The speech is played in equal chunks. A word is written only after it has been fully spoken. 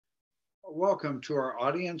welcome to our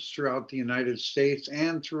audience throughout the United States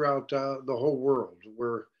and throughout the whole world.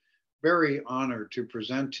 We're very honored to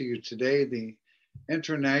present to you today the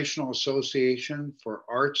International Association for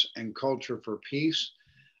Arts and Culture for Peace.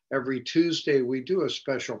 Every Tuesday, we do a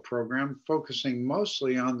special program focusing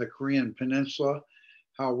mostly on the Korean Peninsula,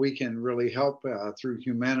 how we can really help through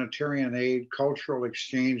humanitarian aid, cultural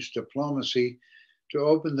exchange, diplomacy to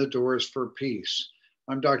open the doors for peace.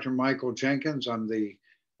 I'm Dr. Michael Jenkins. I'm the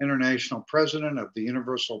international president of the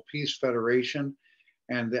Universal Peace Federation,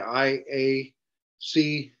 and the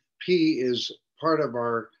IACP is part of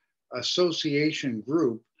our association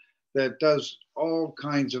group that does all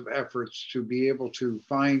kinds of efforts to be able to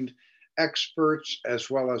find experts as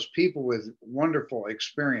well as people with wonderful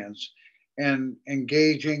experience and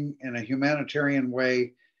engaging in a humanitarian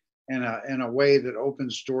way, in a way that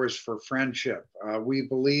opens doors for friendship. We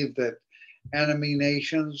believe that enemy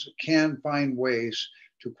nations can find ways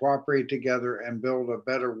to cooperate together and build a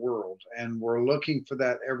better world. And we're looking for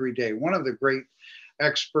that every day. One of the great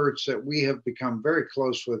experts that we have become very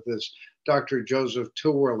close with is Dr. Joseph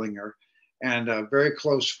Terwilliger, and a very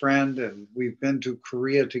close friend. And we've been to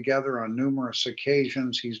Korea together on numerous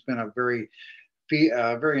occasions. He's been a very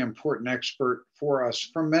important expert for us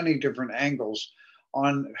from many different angles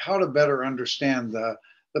on how to better understand the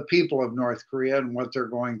people of North Korea and what they're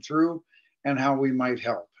going through and how we might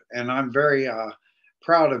help. And I'm very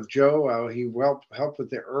proud of Joe. He helped with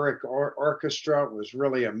the Ureuk Orchestra. It was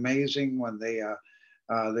really amazing when they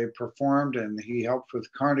performed, and he helped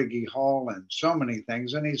with Carnegie Hall and so many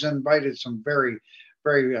things. And he's invited some very,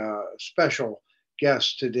 very special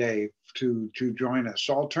guests today to join us.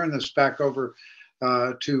 So I'll turn this back over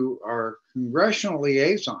to our congressional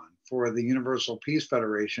liaison for the Universal Peace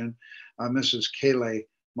Federation, Mrs. Kayleigh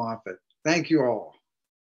Moffett. Thank you all.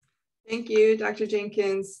 Thank you, Dr.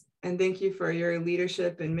 Jenkins, and thank you for your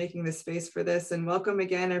leadership in making the space for this. And welcome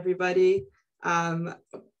again, everybody.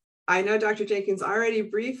 I know Dr. Jenkins already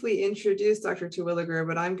briefly introduced Dr. Terwilliger,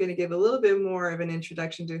 but I'm going to give a little bit more of an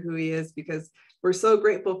introduction to who he is because we're so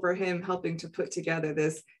grateful for him helping to put together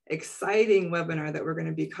this exciting webinar that we're going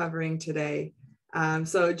to be covering today.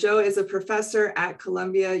 So Joe is a professor at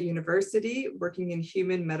Columbia University working in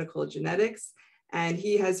human medical genetics, and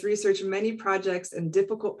he has researched many projects in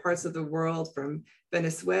difficult parts of the world from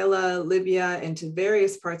Venezuela, Libya, and to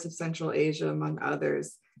various parts of Central Asia, among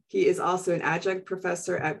others. He is also an adjunct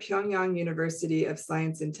professor at Pyongyang University of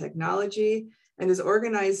Science and Technology and has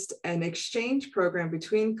organized an exchange program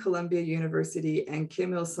between Columbia University and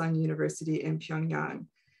Kim Il-sung University in Pyongyang.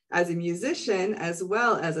 As a musician, as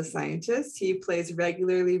well as a scientist, he plays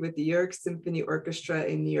regularly with the Ureuk Symphony Orchestra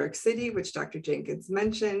in New York City, which Dr. Jenkins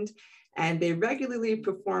mentioned, and they regularly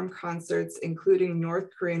perform concerts, including North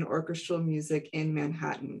Korean orchestral music in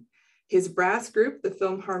Manhattan. His brass group, the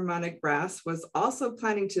FilmHarmonic Brass, was also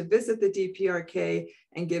planning to visit the DPRK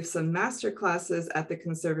and give some master classes at the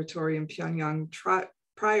conservatory in Pyongyang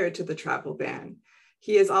prior to the travel ban.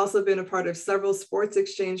 He has also been a part of several sports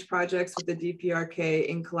exchange projects with the DPRK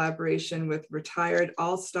in collaboration with retired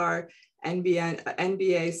all-star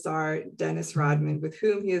NBA star Dennis Rodman, with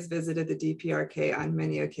whom he has visited the DPRK on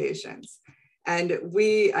many occasions. And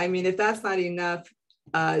if that's not enough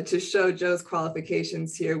to show Joe's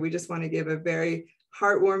qualifications here, we just want to give a very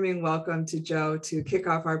heartwarming welcome to Joe to kick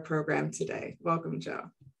off our program today. Welcome,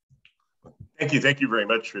 Joe. Thank you very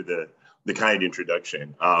much for the kind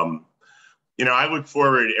introduction. I look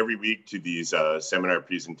forward every week to these seminar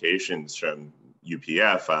presentations from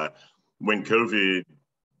UPF. When COVID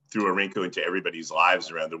threw a wrinkle into everybody's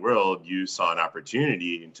lives around the world, you saw an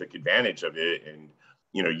opportunity and took advantage of it and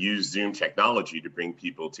used Zoom technology to bring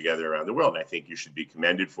people together around the world. And I think you should be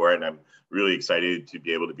commended for it. And I'm really excited to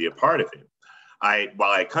be able to be a part of it.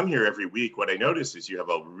 While I come here every week, what I notice is you have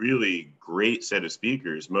a really great set of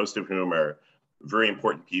speakers, most of whom are very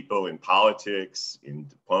important people in politics, in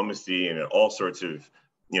diplomacy, and in all sorts of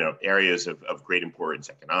areas of great importance,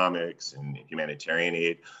 economics and humanitarian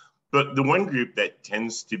aid. But the one group that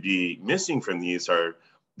tends to be missing from these are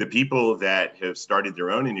the people that have started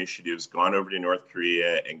their own initiatives, gone over to North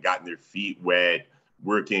Korea and gotten their feet wet,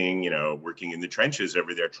 working in the trenches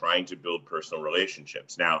over there, trying to build personal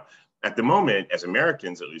relationships. Now, at the moment, as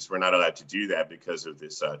Americans, at least, we're not allowed to do that because of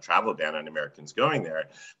this travel ban on Americans going there.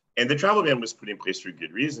 And the travel ban was put in place for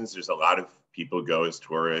good reasons. There's a lot of people go as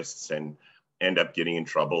tourists and end up getting in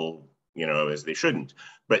trouble, as they shouldn't.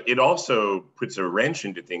 But it also puts a wrench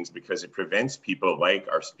into things because it prevents people like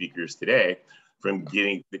our speakers today from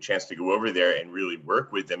getting the chance to go over there and really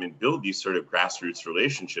work with them and build these sort of grassroots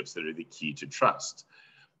relationships that are the key to trust.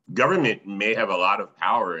 Government may have a lot of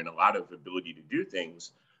power and a lot of ability to do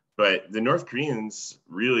things, But the North Koreans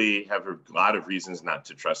really have a lot of reasons not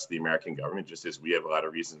to trust the American government, just as we have a lot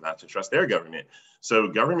of reasons not to trust their government. So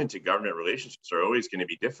government to government relationships are always going to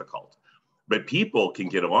be difficult. But people can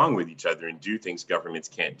get along with each other and do things governments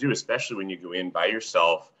can't do, especially when you go in by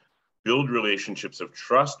yourself, build relationships of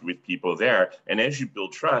trust with people there. And as you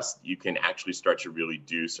build trust, you can actually start to really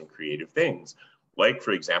do some creative things. Like,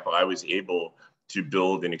 for example, I was able to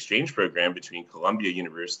build an exchange program between Columbia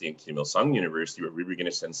University and Kim Il-sung University, where we were going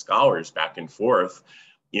to send scholars back and forth,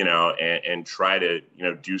 and try to,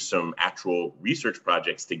 do some actual research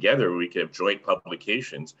projects together where we could have joint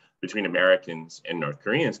publications between Americans and North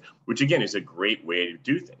Koreans, which again is a great way to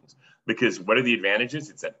do things. Because what are the advantages?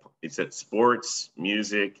 It's that sports,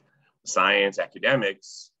 music, science,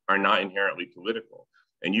 academics are not inherently political.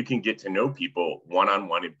 And you can get to know people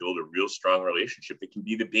one-on-one and build a real strong relationship that can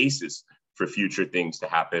be the basis for future things to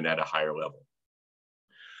happen at a higher level.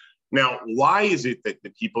 Now, why is it that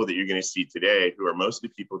the people that you're going to see today, who are mostly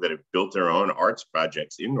people that have built their own arts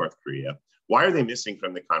projects in North Korea, why are they missing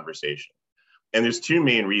from the conversation? And there's two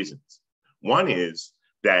main reasons. One is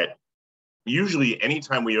that usually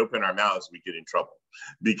anytime we open our mouths, we get in trouble.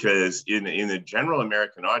 Because in the general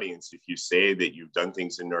American audience, if you say that you've done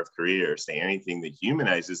things in North Korea or say anything that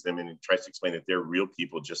humanizes them and tries to explain that they're real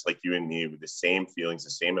people just like you and me with the same feelings, the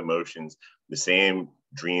same emotions, the same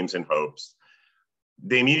dreams and hopes,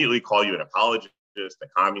 they immediately call you an apologist, a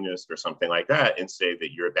communist, or something like that, and say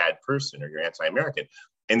that you're a bad person or you're anti-American.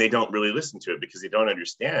 And they don't really listen to it because they don't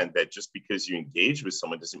understand that just because you engage with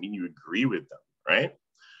someone doesn't mean you agree with them, right?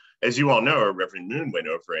 As you all know, Reverend Yoon went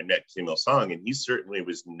over and met Kim Il-sung, and he certainly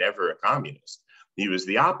was never a communist. He was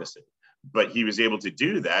the opposite. But he was able to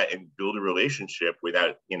do that and build a relationship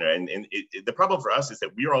without, the problem for us is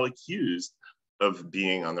that we are all accused of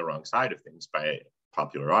being on the wrong side of things by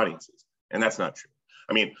popular audiences. And that's not true.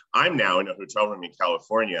 I mean, I'm now in a hotel room in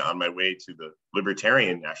California on my way to the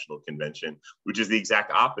Libertarian National Convention, which is the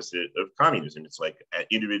exact opposite of communism. It's like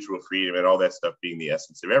individual freedom and all that stuff being the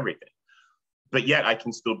essence of everything. But yet I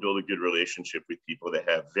can still build a good relationship with people that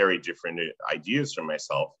have very different ideas from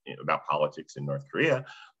myself about politics in North Korea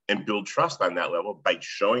and build trust on that level by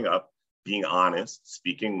showing up, being honest,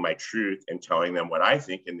 speaking my truth and telling them what I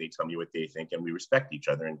think, and they tell me what they think, and we respect each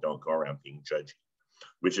other and don't go around being judgy,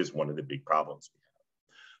 which is one of the big problems we have.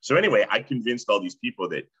 So anyway, I convinced all these people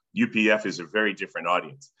that UPF is a very different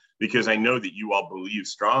audience because I know that you all believe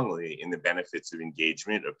strongly in the benefits of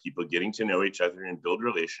engagement, of people getting to know each other and build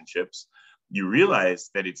relationships. You realize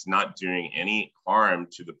that it's not doing any harm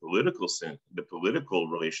to the political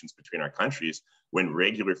relations between our countries when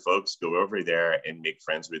regular folks go over there and make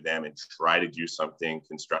friends with them and try to do something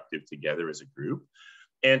constructive together as a group.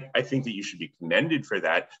 And I think that you should be commended for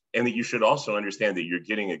that, and that you should also understand that you're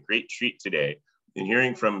getting a great treat today in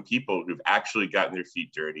hearing from people who've actually gotten their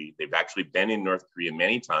feet dirty. They've actually been in North Korea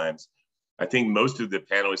many times. I think most of the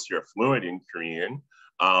panelists here are fluent in Korean.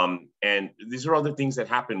 And these are all the things that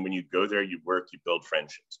happen when you go there, you work, you build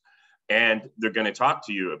friendships. And they're going to talk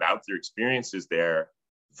to you about their experiences there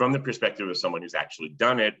from the perspective of someone who's actually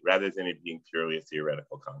done it, rather than it being purely a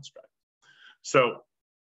theoretical construct. So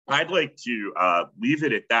I'd like to leave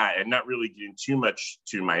it at that and not really get in too much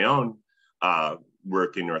to my own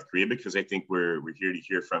work in North Korea, because I think we're here to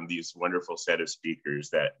hear from these wonderful set of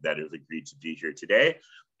speakers that have agreed to be here today.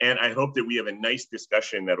 And I hope that we have a nice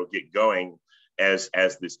discussion that'll get going as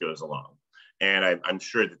this goes along. And I'm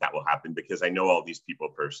sure that will happen because I know all these people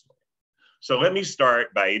personally. So let me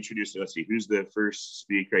start by introducing, let's see, who's the first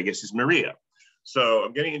speaker? I guess is Maria. So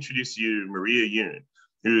I'm going to introduce you, Maria Yoon,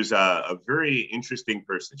 who's a very interesting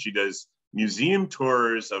person. She does museum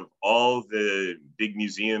tours of all the big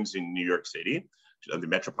museums in New York City, the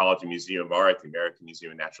Metropolitan Museum of Art, the American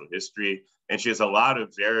Museum of Natural History, and she has a lot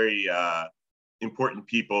of very important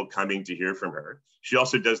people coming to hear from her. She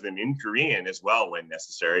also does them in Korean as well when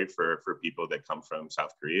necessary for people that come from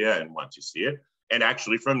South Korea and want to see it, and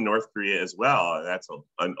actually from North Korea as well. That's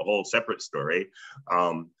a whole separate story.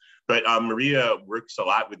 But Maria works a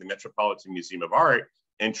lot with the Metropolitan Museum of Art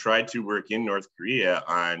and tried to work in North Korea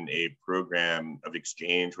on a program of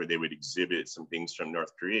exchange where they would exhibit some things from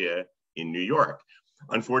North Korea in New York.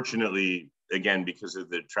 Unfortunately, again, because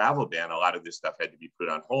of the travel ban, a lot of this stuff had to be put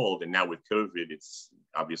on hold. And now with COVID, it's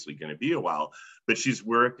obviously going to be a while. But she's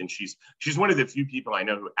worked, and she's one of the few people I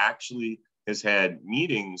know who actually has had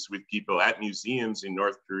meetings with people at museums in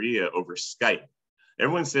North Korea over Skype.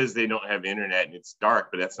 Everyone says they don't have internet and it's dark,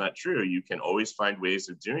 but that's not true. You can always find ways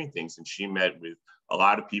of doing things. And she met with a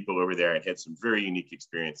lot of people over there and had some very unique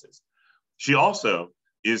experiences. She also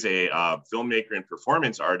is a filmmaker and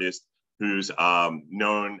performance artist who's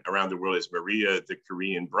known around the world as Maria, the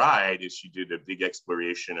Korean bride, is she did a big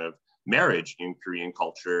exploration of marriage in Korean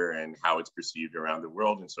culture and how it's perceived around the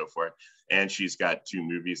world and so forth. And she's got 2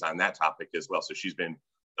 movies on that topic as well. So she's been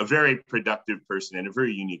a very productive person and a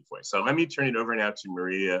very unique voice. So let me turn it over now to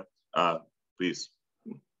Maria, please.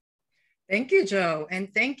 Thank you, Joe,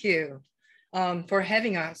 and thank you for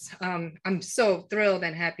having us. I'm so thrilled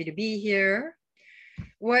and happy to be here.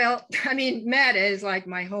 Well, I mean, Matt is like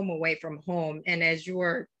my home away from home. And as you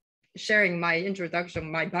were sharing my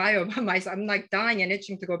introduction, my bio about myself, I'm like dying and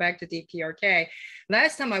itching to go back to DPRK.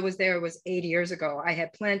 Last time I was there was 8 years ago. I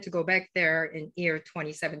had planned to go back there in year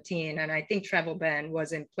 2017. And I think travel ban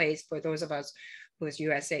was in place for those of us who was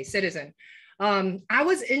USA citizen. I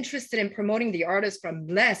was interested in promoting the artists from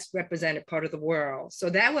less represented part of the world. So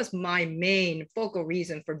that was my main focal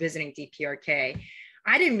reason for visiting DPRK.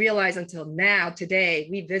 I didn't realize until now, today,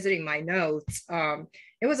 revisiting my notes,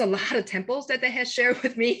 it was a lot of temples that they had shared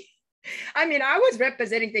with me. I mean, I was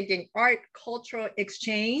representing thinking art cultural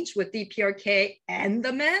exchange with DPRK and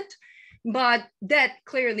the Met, but that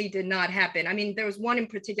clearly did not happen. I mean, there was one in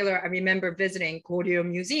particular, I remember visiting Goryeo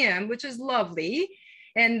Museum, which is lovely,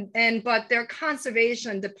 but their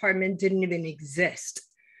conservation department didn't even exist.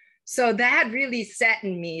 So that really sat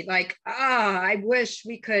in me like, I wish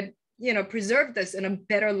we could, preserve this in a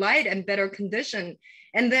better light and better condition.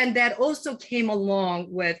 And then that also came along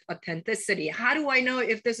with authenticity. How do I know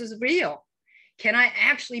if this is real? Can I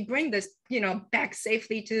actually bring this, back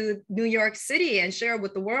safely to New York City and share it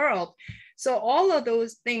with the world? So all of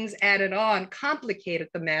those things added on complicated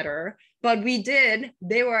the matter, but we did.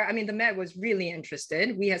 The Met was really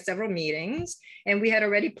interested. We had several meetings and we had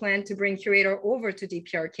already planned to bring curator over to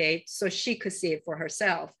DPRK so she could see it for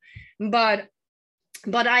herself.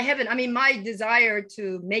 But I haven't, my desire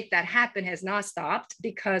to make that happen has not stopped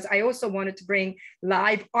because I also wanted to bring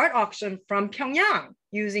live art auction from Pyongyang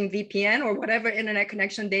using VPN or whatever internet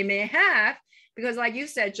connection they may have. Because like you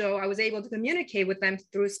said, Joe, I was able to communicate with them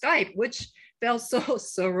through Skype, which felt so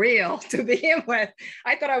surreal to begin with.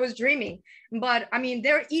 I thought I was dreaming. But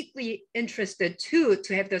they're equally interested too,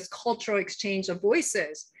 to have this cultural exchange of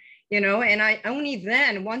voices. And I only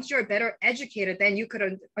then, once you're better educated, then you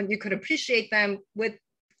could appreciate them with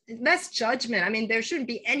less judgment. There shouldn't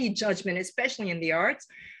be any judgment, especially in the arts,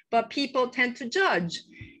 but people tend to judge.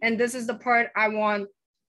 And this is the part I want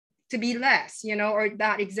to be less, or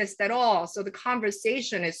not exist at all. So the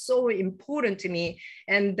conversation is so important to me.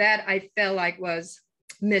 And that I felt like was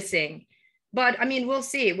missing. But we'll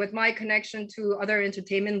see. With my connection to other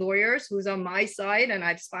entertainment lawyers who's on my side, and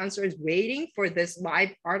I've sponsors waiting for this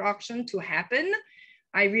live art auction to happen,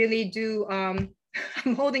 I really do, I'm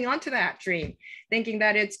holding on to that dream, thinking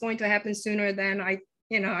that it's going to happen sooner than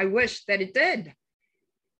I wish that it did.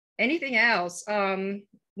 Anything else?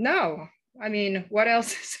 No. What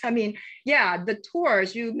else? The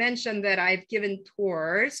tours, you mentioned that I've given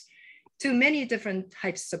tours to many different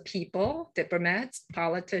types of people, diplomats,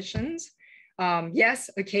 politicians. Yes,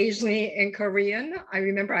 occasionally in Korean. I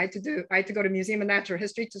remember I had to go to Museum of Natural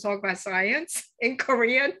History to talk about science in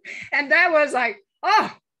Korean. And that was like,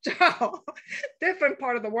 oh, Joe, different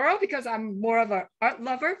part of the world because I'm more of an art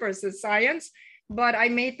lover versus science. But I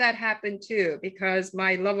made that happen too, because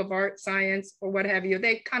my love of art, science, or what have you,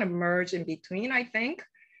 they kind of merge in between, I think.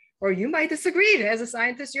 Or you might disagree as a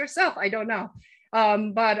scientist yourself, I don't know.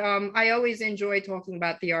 But I always enjoy talking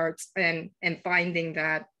about the arts and finding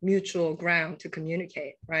that mutual ground to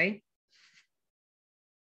communicate, right?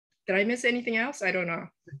 Did I miss anything else? I don't know.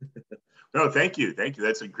 No, thank you. Thank you.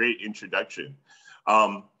 That's a great introduction.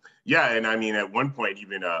 Yeah, and at one point,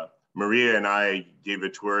 even Maria and I gave a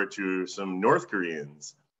tour to some North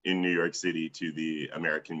Koreans in New York City to the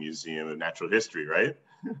American Museum of Natural History, right?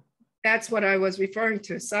 That's what I was referring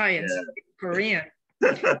to, science, yeah. Korean.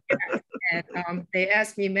 And they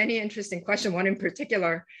asked me many interesting questions. One in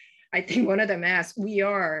particular, I think one of them asked, they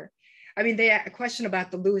had a question about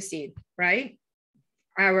the lucid, right?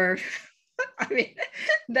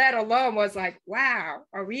 That alone was like, wow,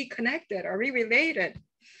 are we connected? Are we related?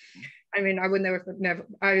 I would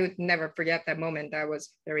never forget that moment. That was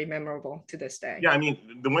very memorable to this day. Yeah,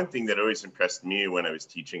 the one thing that always impressed me when I was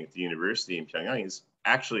teaching at the university in Pyongyang is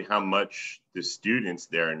actually how much the students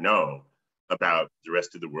there know about the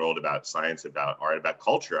rest of the world, about science, about art, about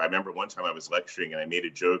culture. I remember one time I was lecturing and I made a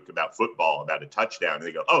joke about football, about a touchdown, and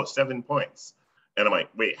they go, oh, 7 points. And I'm like,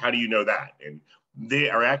 wait, how do you know that? And they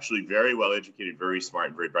are actually very well educated, very smart,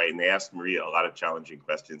 and very bright. And they asked Maria a lot of challenging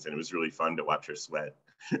questions, and it was really fun to watch her sweat.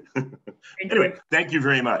 Anyway, thank you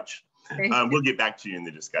very much. We'll get back to you in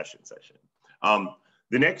the discussion session.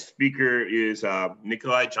 The next speaker is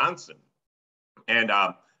Nikolai Johnsen. And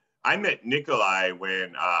I met Nikolai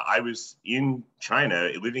when I was in China,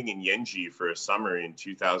 living in Yanji for a summer in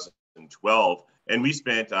 2012. And we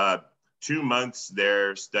spent 2 months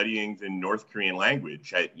there studying the North Korean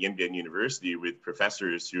language at Yanbian University with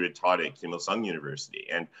professors who had taught at Kim Il-sung University.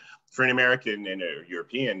 And for an American and a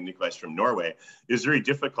European, Nikolai's from Norway, it was very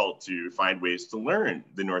difficult to find ways to learn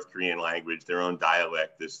the North Korean language, their own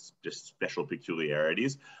dialect, this just special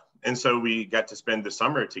peculiarities. And so we got to spend the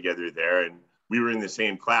summer together there, and we were in the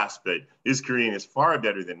same class, but his Korean is far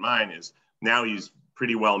better than mine. Now he's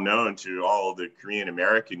pretty well known to all the Korean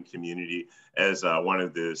American community as one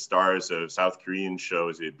of the stars of South Korean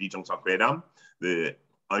shows at Bijongseokwaedam, the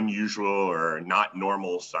unusual or not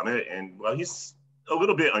normal summit. And well, he's a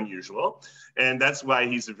little bit unusual, and that's why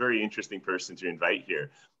he's a very interesting person to invite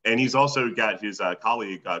here. And he's also got his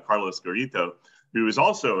colleague, Carlos Gorrito, who is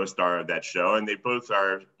also a star of that show, and they both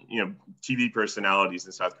are, TV personalities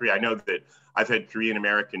in South Korea. I know that I've had Korean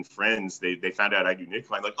American friends. They found out I do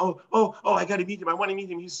Nikolai. I'm like, oh, I got to meet him. I want to meet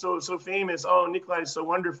him. He's so famous. Oh, Nikolai is so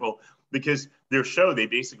wonderful. Because their show, they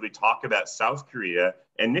basically talk about South Korea,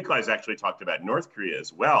 and Nikolai's actually talked about North Korea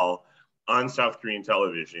as well on South Korean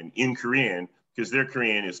television in Korean, because their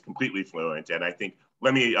Korean is completely fluent. And I think,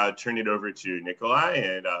 let me turn it over to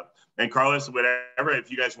Nikolai and Carlos, whatever.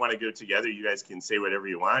 If you guys want to go together, you guys can say whatever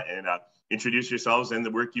you want and introduce yourselves and the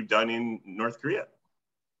work you've done in North Korea.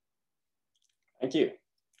 Thank you.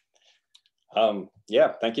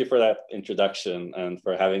 Yeah, thank you for that introduction and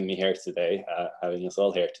for having me here today, having us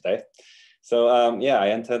all here today. So yeah, I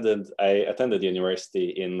attended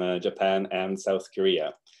university in Japan and South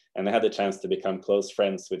Korea, and I had the chance to become close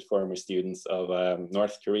friends with former students of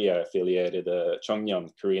North Korea affiliated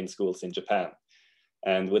Chongnyeon Korean schools in Japan.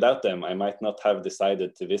 And without them, I might not have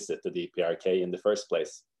decided to visit the DPRK in the first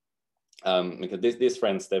place. Because these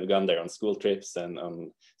friends, they've gone there on school trips and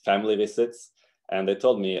on family visits, and they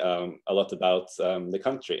told me a lot about the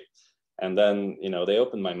country. And then, they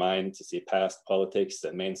opened my mind to see past politics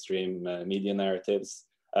and mainstream media narratives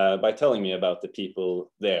by telling me about the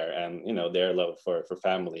people there and, their love for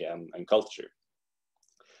family and culture.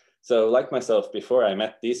 So like myself, before I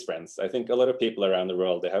met these friends, I think a lot of people around the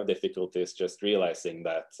world, they have difficulties just realizing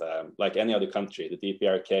that, like any other country, the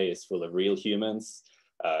DPRK is full of real humans,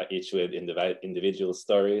 each with individual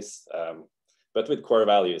stories, but with core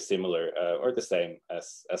values similar or the same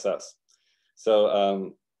as us.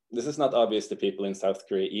 So this is not obvious to people in South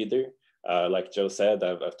Korea either. Like Joe said,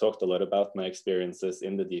 I've talked a lot about my experiences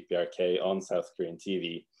in the DPRK on South Korean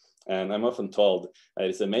TV. And I'm often told that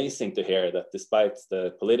it's amazing to hear that despite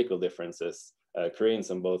the political differences,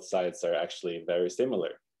 Koreans on both sides are actually very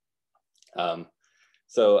similar. On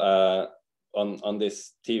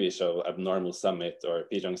this TV show, Abnormal Summit, or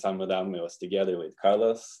Pijong Samudam, it was together with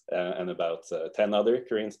Carlos and about 10 other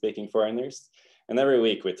Korean-speaking foreigners. And every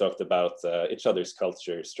week we talked about each other's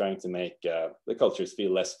cultures, trying to make the cultures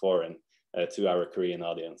feel less foreign to our Korean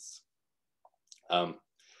audience.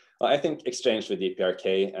 I think exchange with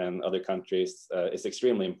DPRK and other countries is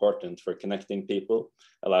extremely important for connecting people,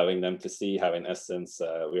 allowing them to see how in essence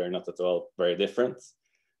we are not at all very different.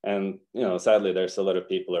 And sadly, there's a lot of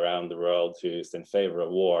people around the world who's in favor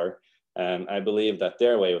of war. And I believe that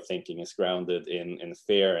their way of thinking is grounded in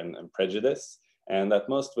fear and prejudice, and that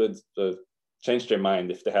most would change their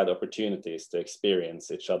mind if they had opportunities to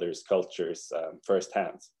experience each other's cultures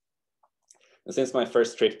firsthand. And since my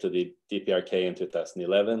first trip to the DPRK in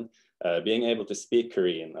 2011, being able to speak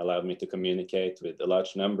Korean allowed me to communicate with a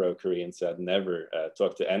large number of Koreans who had never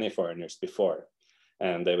talked to any foreigners before.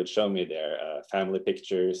 And they would show me their family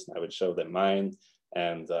pictures, I would show them mine.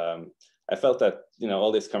 And I felt that,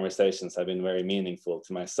 all these conversations have been very meaningful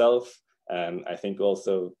to myself, and I think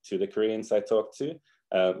also to the Koreans I talked to,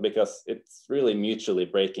 because it's really mutually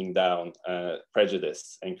breaking down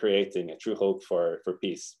prejudice and creating a true hope for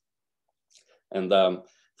peace. And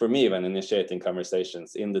for me, when initiating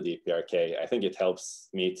conversations in the DPRK, I think it helps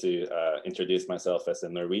me to introduce myself as a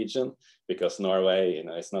Norwegian, because Norway,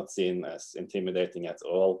 is not seen as intimidating at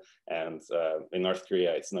all. And in North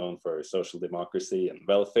Korea, it's known for social democracy and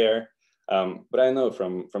welfare. But I know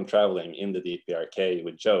from traveling in the DPRK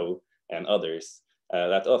with Joe and others,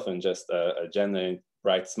 that often just a genuine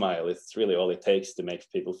bright smile, it's really all it takes to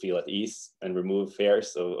make people feel at ease and remove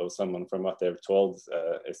fears of someone from what they're told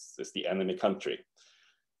is the enemy country.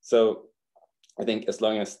 So I think as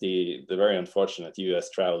long as the very unfortunate US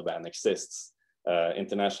travel ban exists,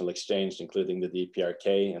 international exchange, including the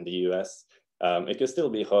DPRK and the US, it could still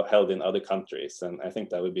be held in other countries. And I think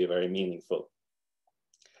that would be very meaningful.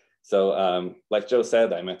 So like Joe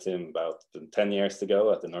said, I met him about 10 years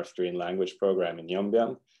ago at the North Korean language program in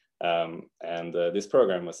Yongbyon. This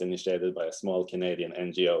program was initiated by a small Canadian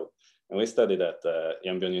NGO. And we studied at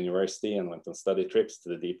Yanbian University and went on study trips to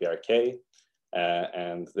the DPRK.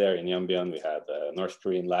 And there in Yanbian, we had North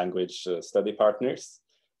Korean language study partners.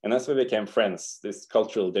 And as we became friends, these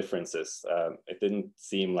cultural differences, it didn't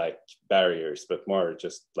seem like barriers, but more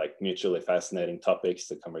just like mutually fascinating topics,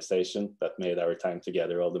 the conversation that made our time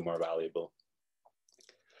together all the more valuable.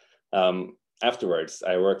 Afterwards,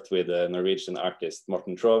 I worked with a Norwegian artist,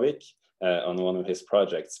 Morten Trovik, on one of his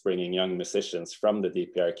projects, bringing young musicians from the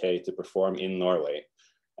DPRK to perform in Norway.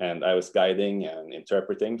 And I was guiding and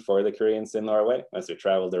interpreting for the Koreans in Norway as we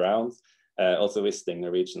traveled around, also visiting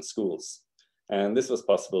Norwegian schools. And this was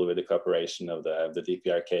possible with the cooperation of the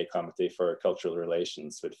DPRK Committee for Cultural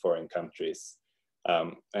Relations with foreign countries.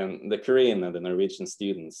 And the Korean and the Norwegian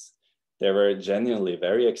students, they were genuinely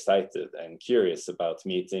very excited and curious about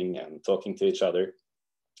meeting and talking to each other.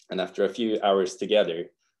 And after a few hours together,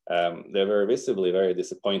 they were visibly very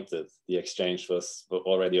disappointed. The exchange was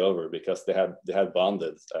already over because they had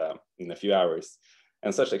bonded in a few hours.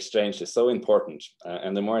 And such exchange is so important.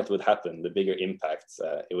 And the more it would happen, the bigger impact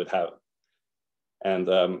it would have. And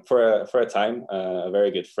for a time, a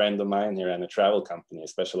very good friend of mine, he ran a travel company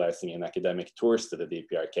specializing in academic tours to the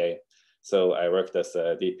DPRK. So I worked as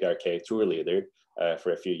a DPRK tour leader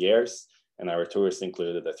for a few years. And our tours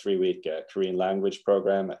included a 3-week Korean language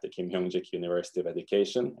program at the Kim Hyung-Jik University of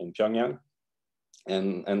Education in Pyongyang.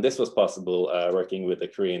 And this was possible working with the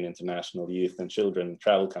Korean International Youth and Children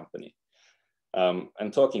Travel Company.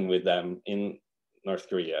 And talking with them in North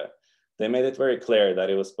Korea, they made it very clear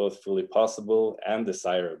that it was both fully possible and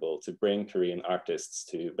desirable to bring Korean artists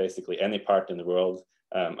to basically any part in the world,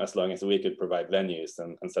 as long as we could provide venues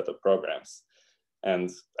and set up programs.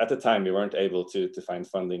 And at the time, we weren't able to find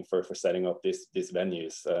funding for setting up these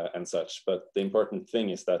venues and such. But the important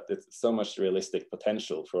thing is that it's so much realistic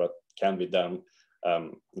potential for what can be done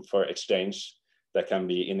for exchange that can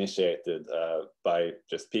be initiated by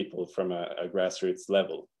just people from a grassroots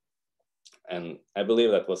level. And I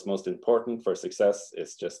believe that what's most important for success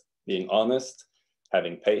is just being honest,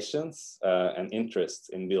 having patience and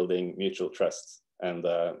interest in building mutual trust and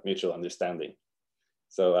mutual understanding.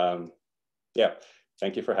 So yeah,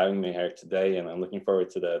 thank you for having me here today, and I'm looking forward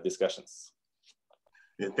to the discussions.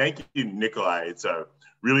 Yeah, thank you, Nikolai. It's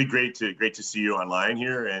really great to see you online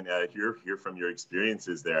here and hear from your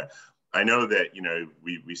experiences there. I know that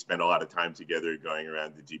we spent a lot of time together going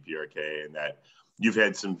around the DPRK, and that you've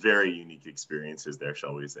had some very unique experiences there,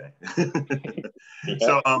 shall we say? Yeah.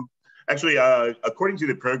 So actually, according to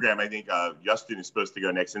the program, I think Justin is supposed to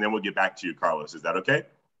go next, and then we'll get back to you, Carlos. Is that okay?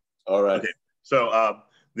 All right. Okay. So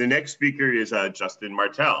the next speaker is Justin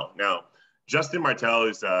Martel. Now, Justin Martel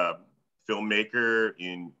is a filmmaker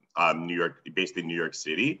in New York, based in New York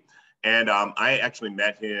City. And I actually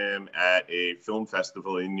met him at a film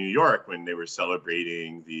festival in New York when they were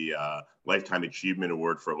celebrating the Lifetime Achievement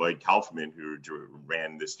Award for Lloyd Kaufman, who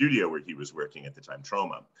ran the studio where he was working at the time,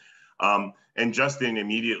 Trauma. And Justin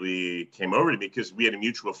immediately came over to me because we had a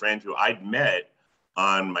mutual friend who I'd met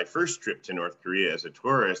on my first trip to North Korea as a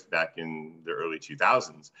tourist back in the early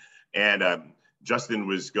 2000s. And Justin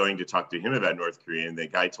was going to talk to him about North Korea, and the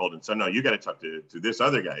guy told him, so no, you got to talk to this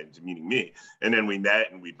other guy, meaning me. And then we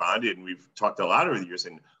met and we bonded, and we've talked a lot over the years.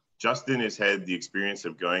 And Justin has had the experience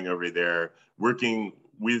of going over there, working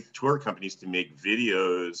with tour companies to make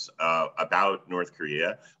videos about North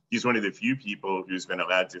Korea. He's one of the few people who's been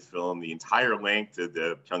allowed to film the entire length of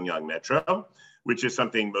the Pyongyang Metro, which is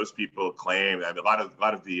something most people claim. I mean, a lot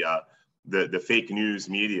of the fake news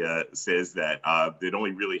media says that it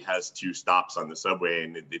only really has 2 stops on the subway,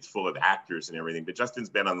 and it's full of actors and everything. But Justin's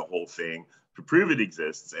been on the whole thing to prove it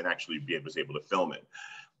exists and actually was able to film it.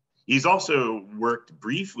 He's also worked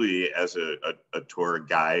briefly as a tour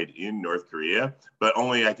guide in North Korea, but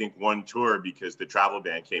only, I think, 1 tour because the travel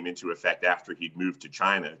ban came into effect after he'd moved to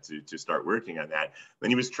China to start working on that.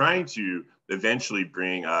 And he was trying to eventually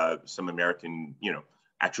bring some American,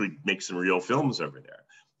 actually make some real films over there.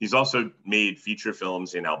 He's also made feature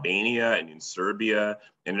films in Albania and in Serbia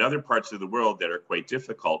and in other parts of the world that are quite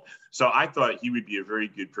difficult. So I thought he would be a very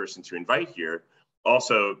good person to invite here.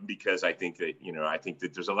 Also, because I think that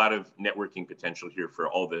there's a lot of networking potential here for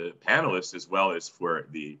all the panelists as well as for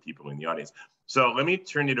the people in the audience. So let me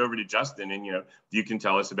turn it over to Justin, and you can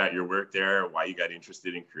tell us about your work there, why you got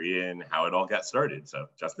interested in Korea, and how it all got started. So,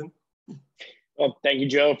 Justin. Well, thank you,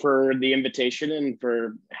 Joe, for the invitation and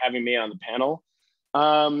for having me on the panel.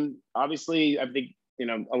 Obviously, I think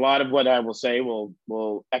a lot of what I will say will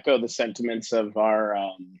echo the sentiments of our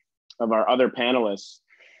other panelists.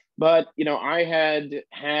 But I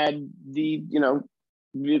had the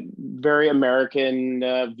very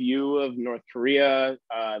American view of North Korea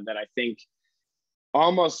that I think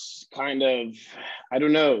almost kind of, I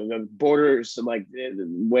don't know, the borders like the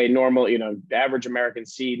way normal, you know, average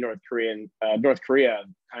Americans see North Korea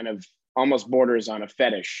kind of almost borders on a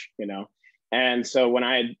fetish, you know. And so when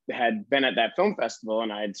I had been at that film festival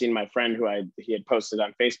and I had seen my friend he had posted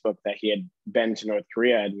on Facebook that he had been to North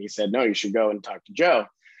Korea, and he said, no, you should go and talk to Joe.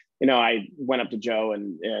 You know, I went up to Joe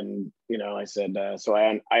and you know, I said, so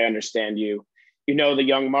I understand you know the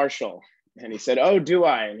young Marshal. And he said, oh, do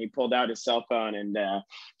I? And he pulled out his cell phone and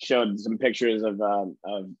showed some pictures of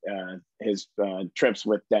his trips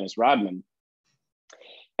with Dennis Rodman.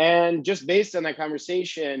 And just based on that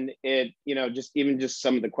conversation, it, you know, just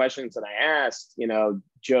some of the questions that I asked, you know,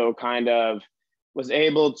 Joe kind of was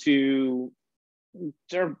able to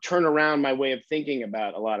turn around my way of thinking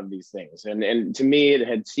about a lot of these things. And to me, it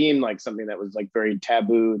had seemed like something that was like very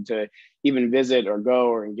taboo to even visit or go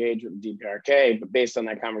or engage with DPRK. But based on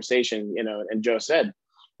that conversation, you know, and Joe said,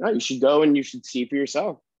 no, you should go and you should see for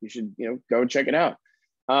yourself. You should, you know, go check it out.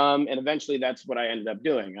 And eventually that's what I ended up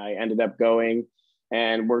doing. I ended up going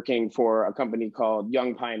and working for a company called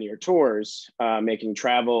Young Pioneer Tours, making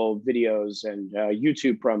travel videos and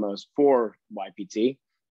YouTube promos for YPT.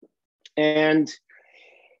 And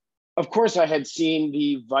of course, I had seen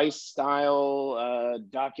the Vice style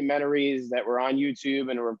documentaries that were on YouTube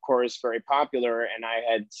and were, of course, very popular. And I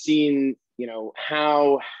had seen, you know,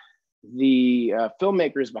 how the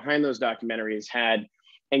filmmakers behind those documentaries had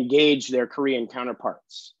engaged their Korean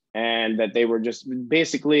counterparts, and that they were just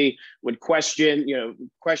basically would question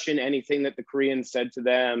anything that the Koreans said to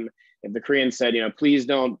them. If the Koreans said, you know, please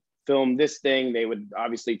don't film this thing, they would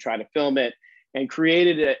obviously try to film it, and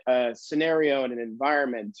created a scenario and an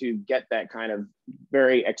environment to get that kind of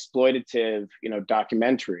very exploitative, you know,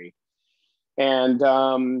 documentary. And,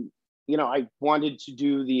 you know, I wanted to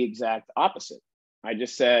do the exact opposite. I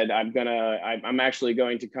just said, I'm actually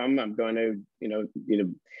going to come, I'm going to, you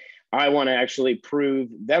know, I want to actually prove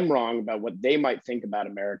them wrong about what they might think about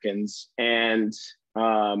Americans. And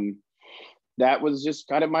that was just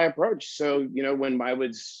kind of my approach. So, you know, when I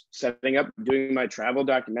was setting up, doing my travel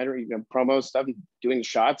documentary, you know, promo stuff, doing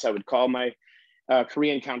shots, I would call my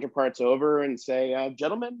Korean counterparts over and say,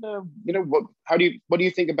 gentlemen, you know, what do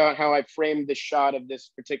you think about how I framed the shot of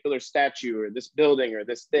this particular statue or this building or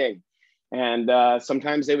this thing? And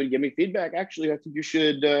sometimes they would give me feedback. Actually, I think you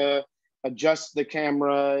should adjust the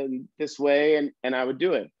camera in this way, and I would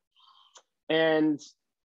do it. And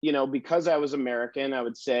you know, because I was American, I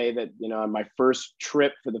would say that, you know, on my first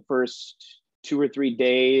trip, for the first 2 or 3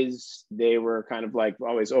 days, they were kind of like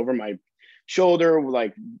always over my shoulder,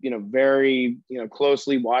 like, you know, very, you know,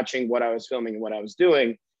 closely watching what I was filming and what I was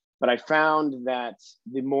doing. But I found that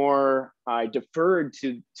the more I deferred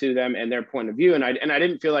to them and their point of view, and I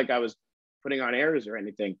didn't feel like I was putting on airs or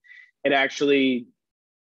anything, it actually,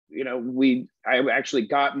 you know, I actually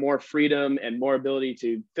got more freedom and more ability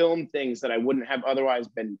to film things that I wouldn't have otherwise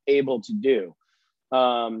been able to do.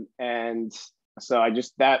 And so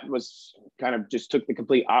that was kind of just took the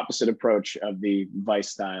complete opposite approach of the Vice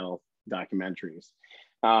style documentaries.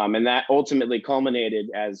 And that ultimately culminated,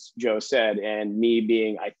 as Joe said, and me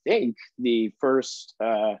being, I think, the first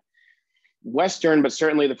Western, but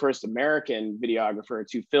certainly the first American videographer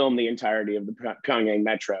to film the entirety of the Pyongyang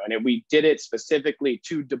Metro. And we did it specifically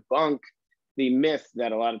to debunk the myth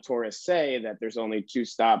that a lot of tourists say that there's only 2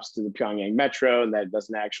 stops to the Pyongyang Metro and that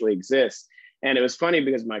doesn't actually exist. And it was funny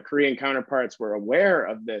because my Korean counterparts were aware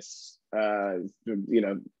of this, you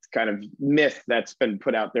know, kind of myth that's been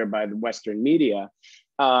put out there by the Western media.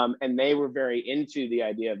 And they were very into the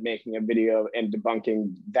idea of making a video and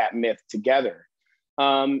debunking that myth together.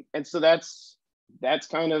 And so that's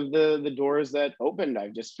kind of the doors that opened.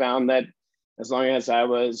 I've just found that as long as I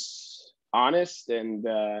was honest and,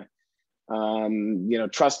 you know,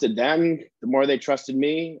 trusted them, the more they trusted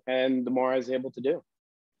me and the more I was able to do.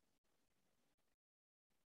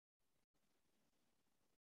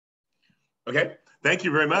 Okay, thank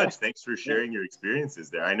you very much. Thanks for sharing your experiences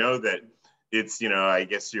there. I know that it's, you know, I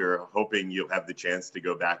guess you're hoping you'll have the chance to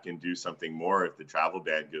go back and do something more if the travel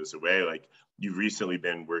ban goes away. Like, you've recently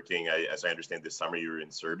been working, as I understand, this summer you were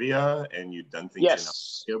in Serbia and you've done things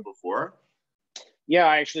in Albania before. Yeah,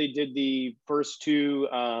 I actually did the first 2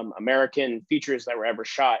 American features that were ever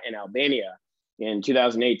shot in Albania in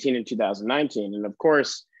 2018 and 2019. And of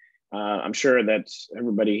course, I'm sure that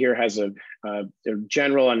everybody here has a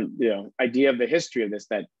general and, you know, idea of the history of this,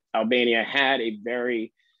 that Albania had a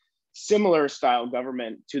very similar style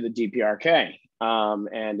government to the DPRK.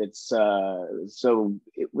 And it's so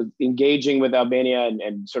it was engaging with Albania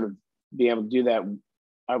and sort of being able to do that,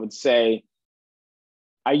 I would say,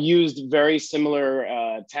 I used very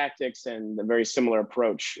similar tactics and a very similar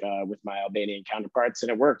approach with my Albanian counterparts,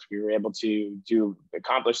 and it worked. We were able to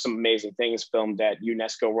accomplish some amazing things, filmed at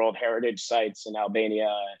UNESCO World Heritage sites in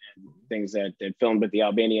Albania, and things that filmed with the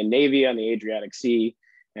Albanian Navy on the Adriatic Sea,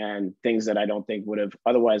 and things that I don't think would have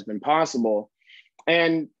otherwise been possible.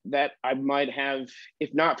 And that I might have,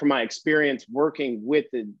 if not for my experience working with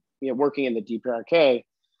working in the DPRK,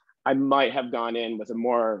 I might have gone in with a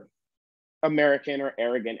more American or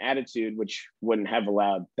arrogant attitude, which wouldn't have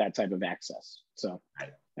allowed that type of access. So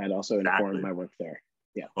that also informed my work there.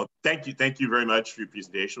 Yeah. Well, thank you very much for your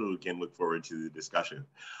presentation. We can look forward to the discussion.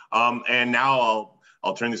 And now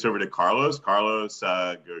I'll turn this over to Carlos. Carlos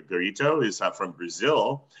Garito is from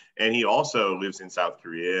Brazil, and he also lives in South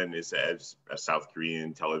Korea and is a South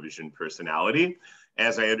Korean television personality.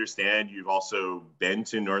 As I understand, you've also been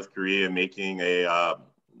to North Korea making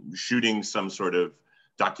shooting some sort of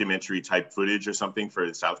documentary type footage or something for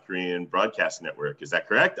the South Korean broadcast network. Is that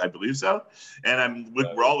correct? I believe so. And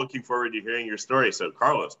we're all looking forward to hearing your story. So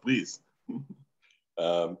Carlos, please.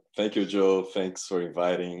 Thank you, Joe. Thanks for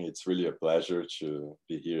inviting. It's really a pleasure to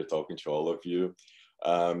be here talking to all of you.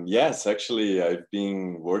 Yes, actually, I've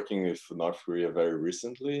been working with North Korea very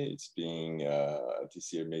recently. It's been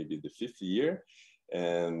this year, maybe the 5th year.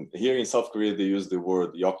 And here in South Korea, they use the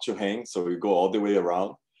word Yokchuhang, so we go all the way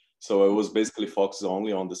around. So I was basically focused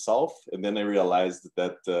only on the south, and then I realized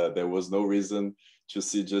that there was no reason to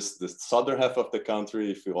see just the southern half of the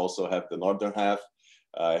country if you also have the northern half.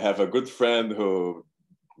 I have a good friend who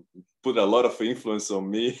put a lot of influence on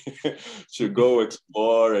me to go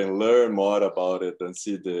explore and learn more about it and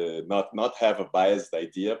see not have a biased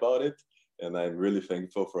idea about it. And I'm really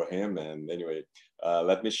thankful for him. And anyway,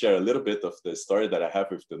 let me share a little bit of the story that I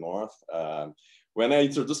have with the North. When I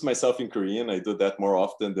introduce myself in Korean, I do that more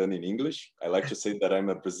often than in English. I like to say that I'm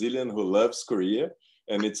a Brazilian who loves Korea,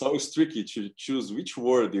 and it's always tricky to choose which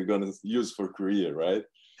word you're going to use for Korea, right?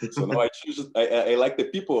 So now I like the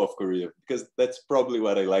people of Korea, because that's probably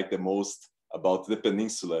what I like the most about the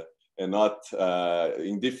peninsula, and not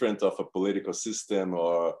indifferent of a political system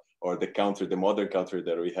or the country, the modern country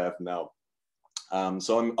that we have now.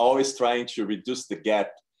 So I'm always trying to reduce the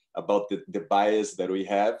gap about the bias that we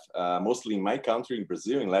have, mostly in my country, in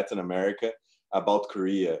Brazil, in Latin America, about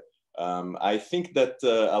Korea. I think that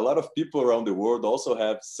a lot of people around the world also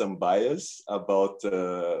have some bias about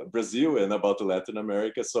Brazil and about Latin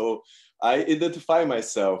America. So I identify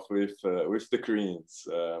myself with the Koreans.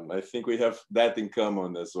 I think we have that in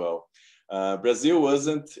common as well. Brazil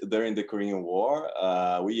wasn't during the Korean War.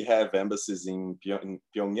 We have embassies in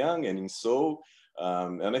Pyongyang and in Seoul.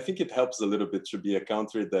 And I think it helps a little bit to be a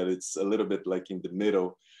country that it's a little bit like in the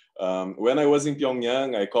middle. When I was in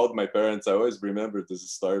Pyongyang, I called my parents. I always remember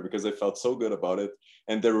this story because I felt so good about it.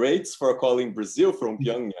 And the rates for calling Brazil from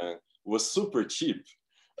Pyongyang was super cheap.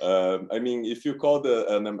 I mean, if you called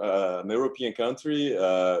an European country,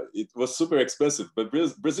 it was super expensive, but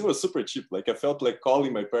Brazil was super cheap. Like I felt like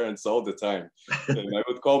calling my parents all the time. And I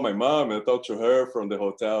would call my mom and talk to her from the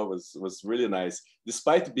hotel. Was really nice,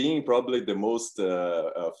 despite being probably the most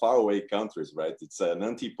far away countries, right? It's an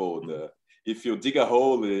antipode. If you dig a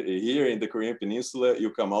hole here in the Korean Peninsula, you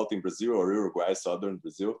come out in Brazil or Uruguay, southern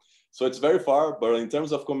Brazil. So it's very far, but in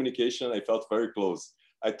terms of communication, I felt very close.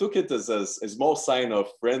 I took it as a small sign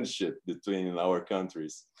of friendship between our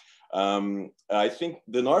countries. I think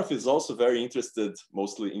the North is also very interested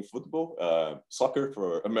mostly in football, soccer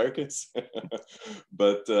for Americans.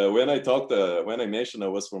 But when I mentioned I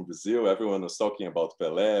was from Brazil, everyone was talking about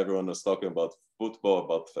Pelé, everyone was talking about football,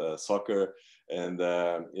 about soccer. And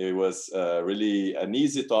it was really an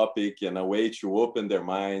easy topic and a way to open their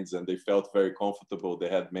minds, and they felt very comfortable. They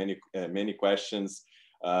had many questions.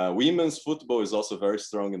 Women's football is also very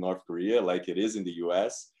strong in North Korea, like it is in the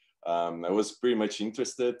US. I was pretty much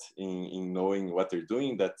interested in knowing what they're doing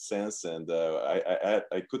in that sense. And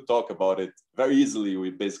I could talk about it very easily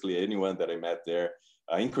with basically anyone that I met there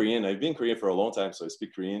in Korean. I've been in Korea for a long time, so I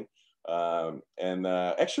speak Korean.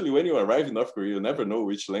 Actually, when you arrive in North Korea, you never know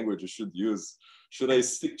which language you should use. Should I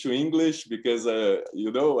stick to English? Because, I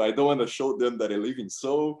don't want to show them that I live in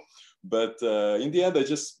Seoul. But in the end,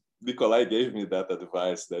 Nikolai gave me that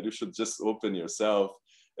advice that you should just open yourself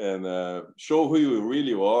and show who you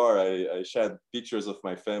really are. I shared pictures of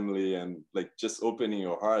my family and like just opening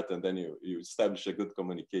your heart, and then you establish a good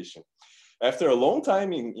communication. After a long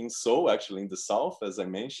time in Seoul, actually in the South, as I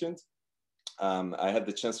mentioned, I had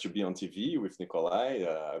the chance to be on TV with Nikolai,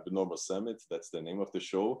 the Normal Summit. That's the name of the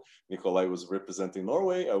show. Nikolai was representing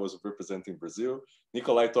Norway. I was representing Brazil.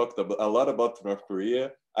 Nikolai talked a lot about North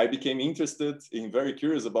Korea. I became interested and very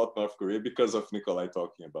curious about North Korea because of Nikolai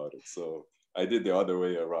talking about it. So I did the other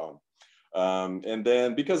way around. And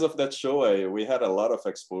then because of that show, we had a lot of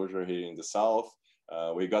exposure here in the South.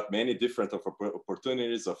 We got many different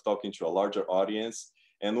opportunities of talking to a larger audience.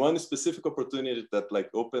 And one specific opportunity that like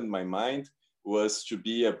opened my mind was to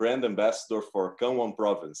be a brand ambassador for Gangwon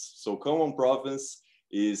province. So Gangwon province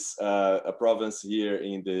is a province here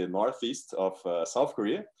in the northeast of South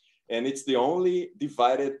Korea. And it's the only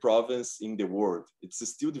divided province in the world. It's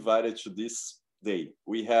still divided to this day.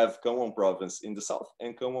 We have Gangwon province in the south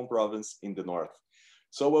and Gangwon province in the north.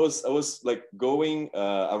 So I was like going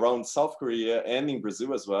around South Korea and in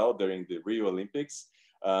Brazil as well during the Rio Olympics,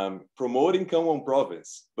 promoting Gangwon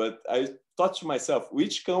province. But I thought to myself,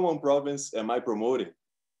 which Gangwon province am I promoting,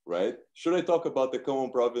 right? Should I talk about the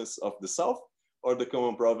Gangwon province of the south or the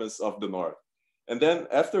Gangwon province of the north? And then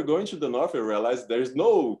after going to the north, I realized there's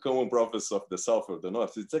no Gangwon province of the south or the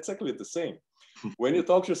north. It's exactly the same. When you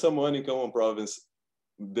talk to someone in Gangwon province,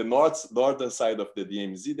 the northern side of the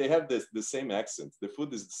DMZ, they have the same accent. The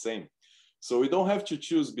food is the same. So we don't have to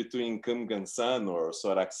choose between Kumgansan or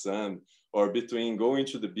Soraksan, or between going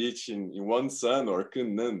to the beach in Wonsan or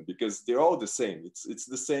Kunnan, because they're all the same. It's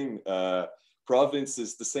the same province,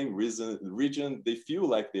 it's the same region. They feel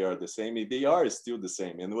like they are the same. They are still the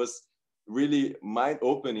same. And it was really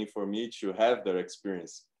mind-opening for me to have that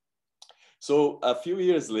experience. So a few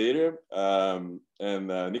years later, and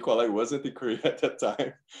Nikolai wasn't in Korea at that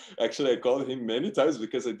time. Actually, I called him many times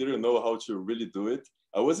because I didn't know how to really do it.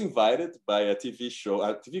 I was invited by a TV show,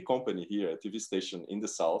 a TV company here, a TV station in the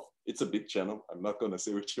South. It's a big channel. I'm not going to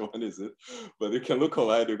say which one is it, but you can look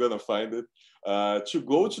online, you're going to find it. To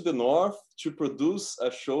go to the North to produce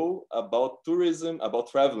a show about tourism, about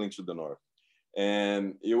traveling to the North.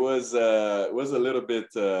 And it was a little bit,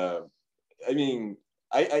 I mean,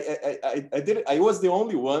 I was the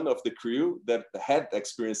only one of the crew that had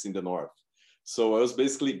experience in the North. So I was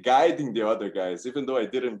basically guiding the other guys, even though I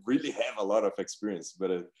didn't really have a lot of experience,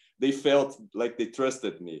 but they felt like they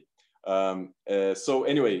trusted me. So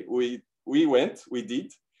anyway, we went, we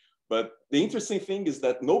did. But the interesting thing is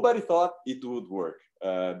that nobody thought it would work.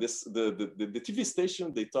 The TV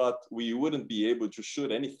station, they thought we wouldn't be able to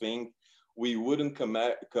shoot anything. We wouldn't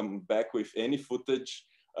come back with any footage.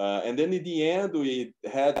 And then in the end, we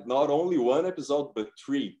had not only one episode, but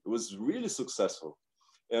 3. It was really successful.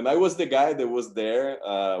 And I was the guy that was there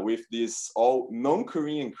with this all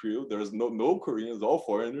non-Korean crew. There was no Koreans, all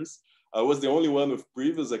foreigners. I was the only one with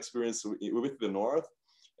previous experience with the North.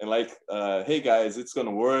 And like, hey guys, it's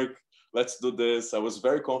gonna work. Let's do this. I was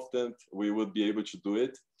very confident we would be able to do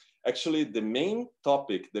it. Actually, the main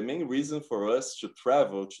topic, the main reason for us to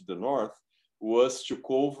travel to the North was to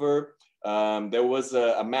cover, there was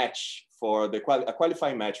a match for a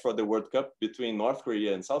qualifying match for the World Cup between North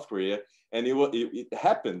Korea and South Korea. And it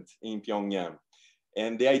happened in Pyongyang.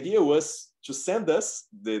 And the idea was to send us,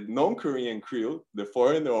 the non-Korean crew, the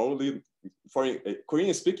foreigner only,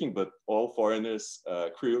 Korean speaking, but all foreigners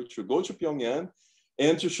crew, to go to Pyongyang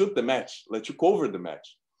and to shoot the match, like to cover the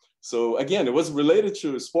match. So again, it was related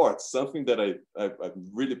to sports, something that I'm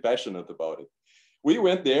really passionate about it. We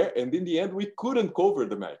went there, and in the end, we couldn't cover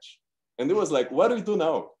the match. And it was like, what do we do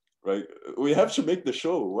now? Right? We have to make the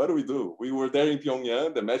show. What do we do? We were there in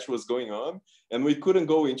Pyongyang, the match was going on, and we couldn't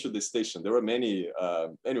go into the station. There were many,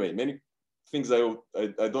 many things I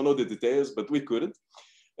don't know the details, but we couldn't.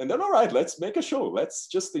 And then, all right, let's make a show. Let's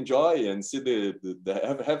just enjoy and see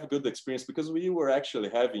have a good experience, because we were actually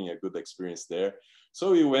having a good experience there.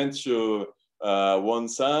 So we went to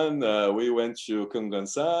Wonsan, we went to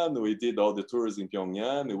Kumgansan, we did all the tours in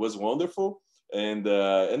Pyongyang. It was wonderful. And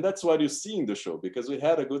that's what you see in the show, because we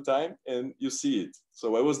had a good time and you see it.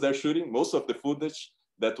 So I was there shooting. Most of the footage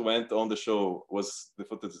that went on the show was the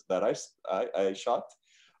footage that I shot.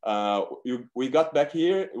 We got back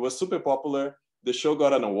here. It was super popular. The show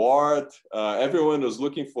got an award. Everyone was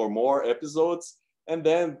looking for more episodes. And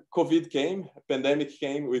then COVID came, pandemic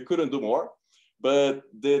came. We couldn't do more. But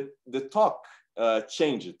the talk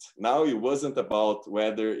changed. Now it wasn't about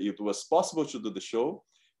whether it was possible to do the show,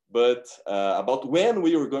 but about when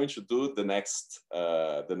we were going to do the next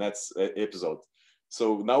episode.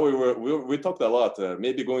 So now we talked a lot.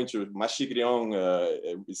 Maybe going to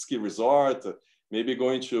Mashigryong ski resort, maybe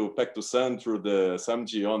going to Paektusan through the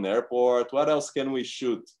Samjiyon airport. What else can we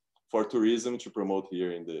shoot for tourism to promote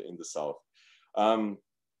here in the south?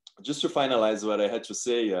 Just to finalize what I had to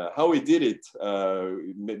say, how we did it.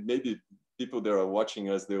 Maybe people that are watching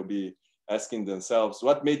us, they'll be asking themselves,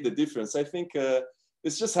 what made the difference? I think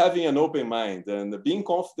it's just having an open mind and being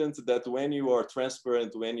confident that when you are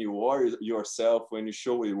transparent, when you are yourself, when you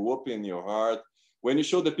show you open your heart, when you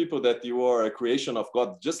show the people that you are a creation of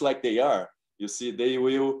God, just like they are, you see, they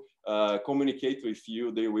will communicate with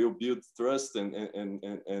you, they will build trust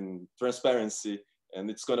and transparency, and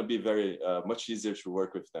it's going to be very much easier to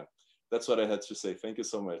work with them. That's what I had to say. Thank you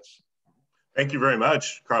so much. Thank you very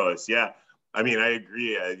much, Carlos. Yeah, I mean, I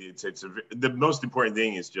agree. The most important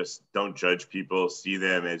thing is just don't judge people, see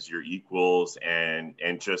them as your equals, and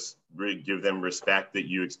just give them respect that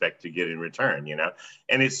you expect to get in return, you know?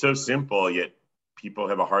 And it's so simple, yet people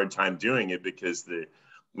have a hard time doing it because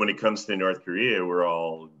when it comes to North Korea, we're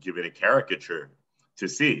all given a caricature to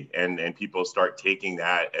see, and people start taking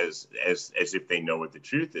that as if they know what the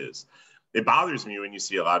truth is. It bothers me when you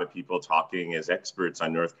see a lot of people talking as experts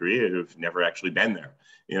on North Korea who've never actually been there.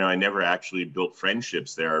 You know, I never actually built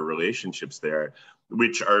friendships there or relationships there,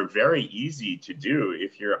 which are very easy to do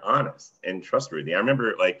if you're honest and trustworthy. I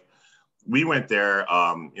remember, like, we went there,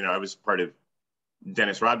 you know, I was part of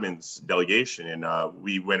Dennis Rodman's delegation, and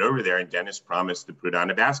we went over there, and Dennis promised to put on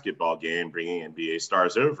a basketball game, bringing NBA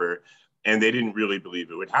stars over, and they didn't really believe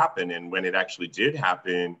it would happen. And when it actually did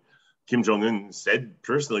happen, Kim Jong-un said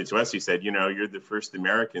personally to us, he said, you know, you're the first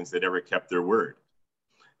Americans that ever kept their word,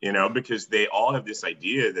 you know, because they all have this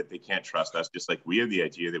idea that they can't trust us, just like we have the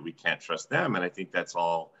idea that we can't trust them. And I think that's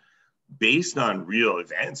all based on real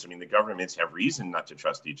events. I mean, the governments have reason not to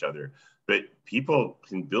trust each other, but people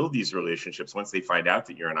can build these relationships once they find out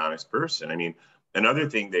that you're an honest person. I mean, another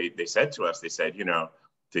thing they said to us, they said, you know,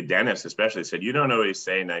 to Dennis especially, they said, you don't always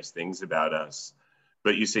say nice things about us,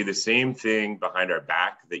 but you say the same thing behind our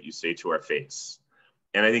back that you say to our face.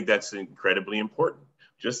 And I think that's incredibly important.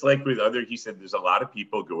 Just like with he said, there's a lot of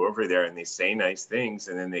people go over there and they say nice things,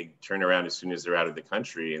 and then they turn around as soon as they're out of the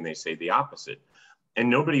country and they say the opposite. And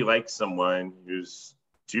nobody likes someone who's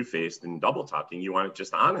two-faced and double talking. You want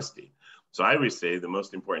just honesty. So I always say the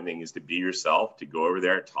most important thing is to be yourself, to go over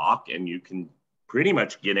there, talk, and you can pretty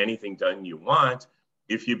much get anything done you want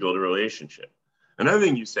if you build a relationship. Another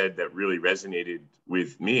thing you said that really resonated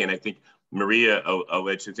with me, and I think Maria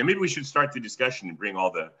alleged it, and maybe we should start the discussion and bring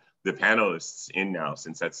all the panelists in now,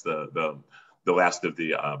 since that's the last of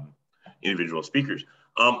the individual speakers.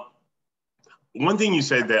 One thing you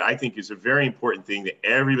said that I think is a very important thing that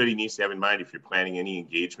everybody needs to have in mind if you're planning any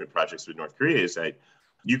engagement projects with North Korea is that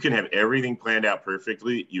you can have everything planned out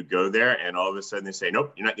perfectly. You go there and all of a sudden they say,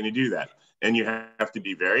 nope, you're not going to do that. And you have to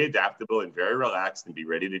be very adaptable and very relaxed and be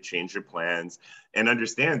ready to change your plans and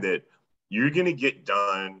understand that you're going to get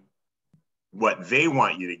done what they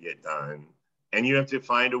want you to get done. And you have to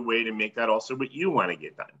find a way to make that also what you want to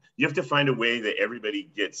get done. You have to find a way that everybody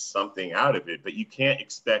gets something out of it, but you can't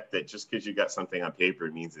expect that just because you got something on paper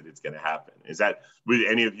means that it's going to happen. Would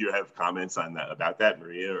any of you have comments on that, about that,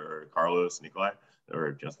 Maria or Carlos, Nikolai,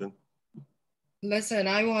 or Justin? Listen,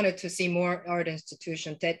 I wanted to see more art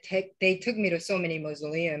institutions. They took me to so many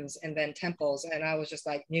mausoleums and then temples, and I was just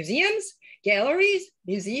like, museums, galleries,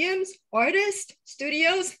 museums, artists,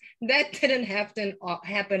 studios. That didn't happen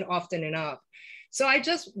often enough. So I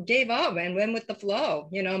just gave up and went with the flow.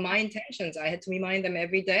 You know, my intentions, I had to remind them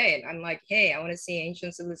every day. And I'm like, hey, I want to see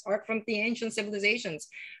art from the ancient civilizations.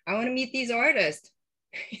 I want to meet these artists,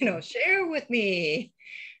 you know, share with me.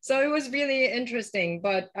 So it was really interesting.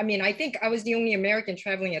 But I mean, I think I was the only American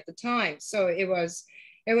traveling at the time. So it was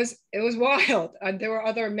wild. There were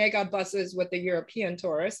other mega buses with the European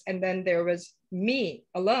tourists. And then there was me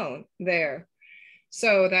alone there.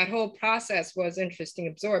 So that whole process was interesting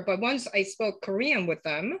to absorb. But once I spoke Korean with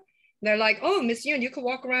them, they're like, oh, Miss Yoon, you could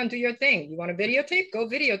walk around, do your thing. You want to videotape? Go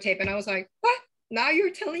videotape. And I was like, what? Now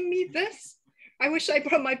you're telling me this? I wish I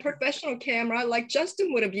brought my professional camera like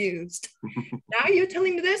Justin would have used. Now you're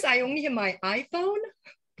telling me this? I only have my iPhone?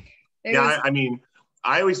 I mean,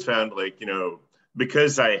 I always found, like, you know,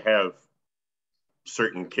 because I have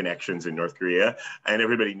certain connections in North Korea, and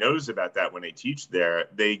everybody knows about that when I teach there,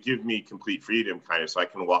 they give me complete freedom, kind of, so I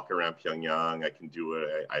can walk around Pyongyang, I can do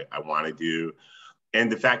what I want to do.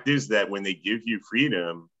 And the fact is that when they give you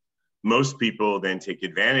freedom, most people then take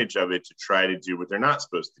advantage of it to try to do what they're not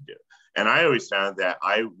supposed to do. And I always found that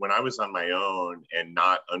when I was on my own and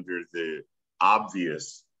not under the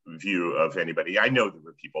obvious view of anybody, I know there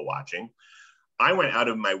were people watching, I went out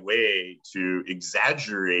of my way to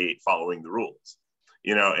exaggerate following the rules,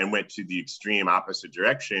 you know, and went to the extreme opposite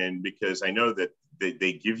direction, because I know that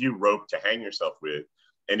they give you rope to hang yourself with.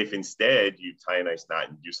 And if instead you tie a nice knot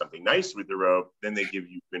and do something nice with the rope, then they give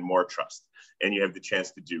you even more trust and you have the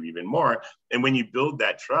chance to do even more. And when you build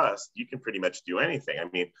that trust, you can pretty much do anything. I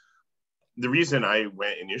mean, the reason I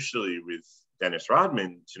went initially with Dennis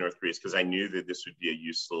Rodman to North Korea is because I knew that this would be a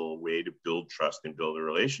useful way to build trust and build a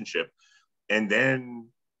relationship. And then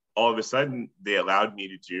all of a sudden, they allowed me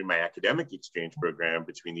to do my academic exchange program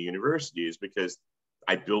between the universities because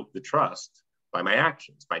I built the trust by my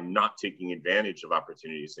actions, by not taking advantage of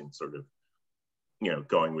opportunities and sort of,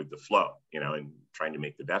 going with the flow, and trying to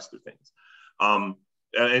make the best of things.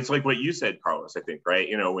 It's like what you said, Carlos, I think, right?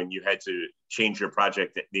 When you had to change your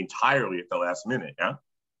project entirely at the last minute, yeah?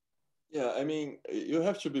 Yeah, I mean, you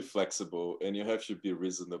have to be flexible and you have to be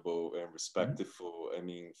reasonable and respectful. I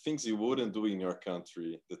mean, things you wouldn't do in your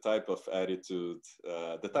country, the type of attitude,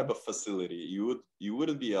 the type of facility you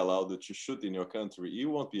wouldn't be allowed to shoot in your country. You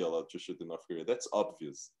won't be allowed to shoot in North Korea. That's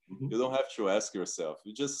obvious. You don't have to ask yourself.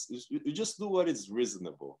 You just do what is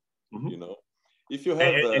reasonable. If you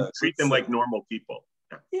have and treat them like normal people.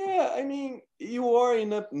 Yeah, I mean, you are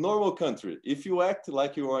in a normal country. If you act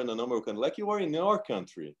like you are in a normal country, like you are in your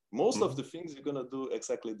country, most of the things you're gonna do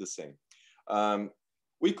exactly the same.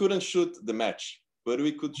 We couldn't shoot the match, but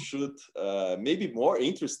we could shoot maybe more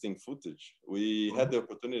interesting footage. We had the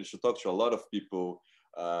opportunity to talk to a lot of people.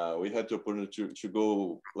 We had the opportunity to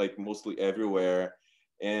go like mostly everywhere.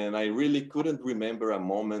 And I really couldn't remember a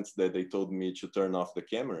moment that they told me to turn off the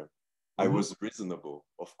camera. I was reasonable,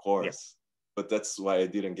 of course. But that's why I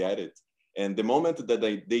didn't get it. And the moment that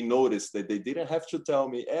they noticed that they didn't have to tell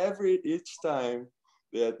me each time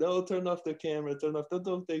that, no, turn off the camera,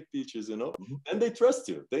 don't take pictures, and they trust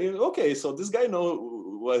you. Okay, so this guy knows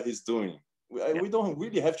what he's doing. We don't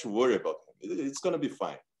really have to worry about him. It's gonna be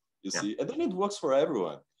fine, you see? And then it works for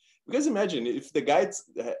everyone. Because imagine if the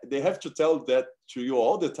guides, they have to tell that to you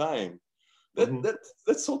all the time,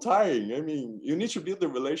 that's so tiring. I mean, you need to build a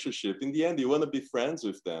relationship. In the end, you want to be friends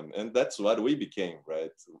with them. And that's what we became,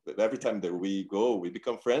 right? Every time that we go, we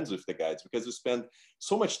become friends with the guides because we spend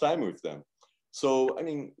so much time with them. So, I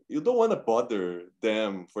mean, you don't want to bother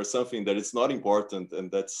them for something that is not important.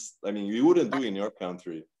 And that's, I mean, you wouldn't do in your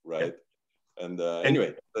country, right? And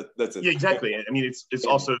anyway, that's it. Yeah, exactly. I mean, it's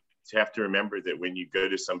also to have to remember that when you go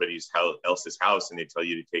to somebody else's house and they tell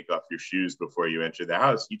you to take off your shoes before you enter the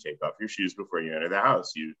house, you take off your shoes before you enter the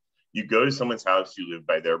house. You go to someone's house, you live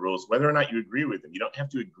by their rules, whether or not you agree with them. You don't have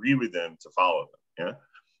to agree with them to follow them. Yeah,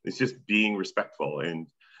 it's just being respectful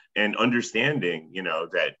and understanding,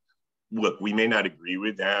 that look, we may not agree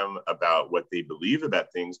with them about what they believe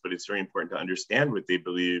about things, but it's very important to understand what they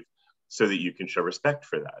believe so that you can show respect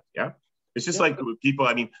for that. Yeah, it's just like people.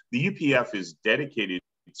 I mean, the UPF is dedicated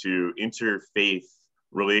to interfaith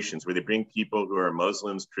relations where they bring people who are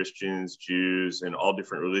Muslims, Christians, Jews, and all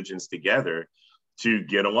different religions together to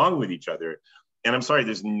get along with each other. And I'm sorry,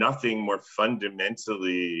 there's nothing more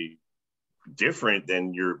fundamentally different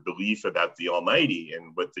than your belief about the Almighty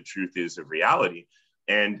and what the truth is of reality.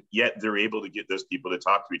 And yet they're able to get those people to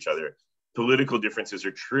talk to each other. Political differences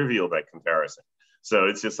are trivial by comparison. So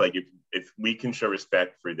it's just like if we can show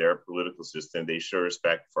respect for their political system, they show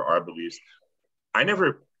respect for our beliefs. I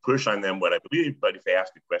never push on them what I believe, but if they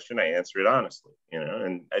ask a question, I answer it honestly,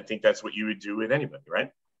 and I think that's what you would do with anybody,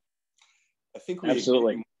 right? I think we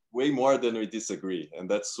agree way more than we disagree, and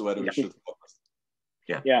that's what we should focus.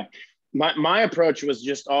 Yeah. My approach was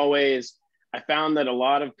just always, I found that a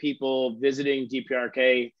lot of people visiting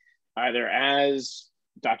DPRK, either as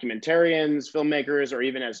documentarians, filmmakers, or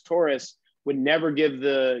even as tourists, would never give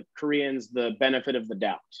the Koreans the benefit of the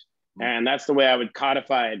doubt. And that's the way I would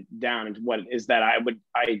codify it down into what is that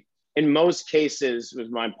I in most cases was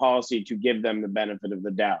my policy to give them the benefit of the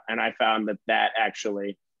doubt. And I found that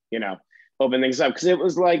actually, opened things up. Because it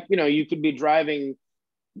was like, you could be driving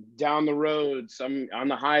down the road, on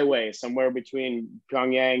the highway, somewhere between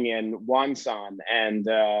Pyongyang and Wonsan. And,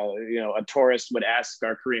 a tourist would ask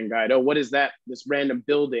our Korean guide, oh, what is that, this random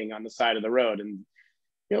building on the side of the road? And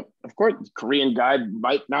of course, the Korean guide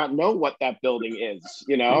might not know what that building is,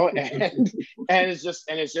 and it's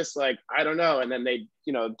just like, I don't know. And then they,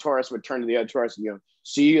 tourists would turn to the other tourists and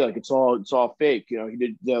see, like, it's all fake. They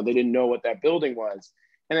didn't know what that building was.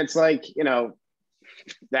 And it's like,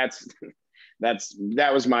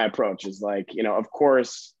 that was my approach, is like, of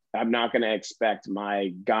course, I'm not going to expect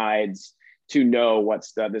my guides to know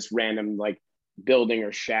what's this random like building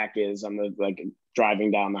or shack is on the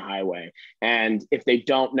driving down the highway. And if they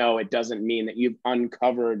don't know, it doesn't mean that you've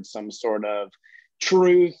uncovered some sort of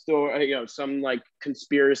truth or some like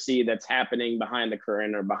conspiracy that's happening behind the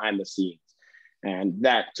curtain or behind the scenes. And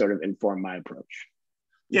that sort of informed my approach.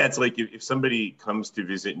 Yeah, it's like if somebody comes to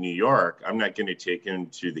visit New York, I'm not going to take him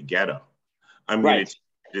to the ghetto. I'm going to take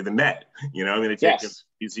him to the Met. I'm going to take him to the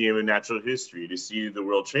Museum of Natural History to see the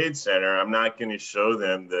World Trade Center. I'm not going to show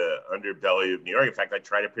them the underbelly of New York. In fact, I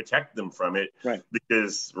try to protect them from it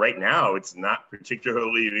because right now it's not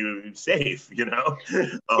particularly safe.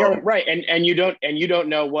 Right, and you don't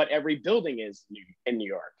know what every building is in New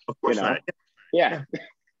York. Of course not. Yeah.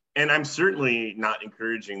 And I'm certainly not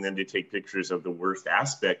encouraging them to take pictures of the worst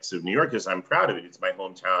aspects of New York, because I'm proud of it. It's my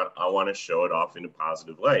hometown. I want to show it off in a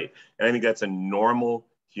positive light. And I think that's a normal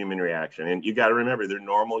human reaction. And you got to remember, they're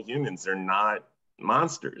normal humans. They're not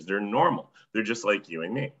monsters. They're normal. They're just like you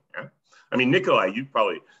and me. Yeah? I mean, Nikolai, you've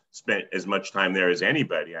probably spent as much time there as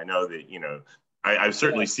anybody. I know that, you know, I've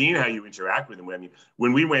certainly seen how you interact with them. I mean,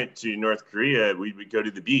 when we went to North Korea, we would go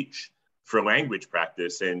to the beach for language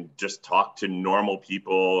practice and just talk to normal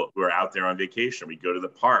people who are out there on vacation. We'd go to the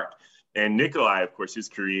park. And Nikolai, of course, his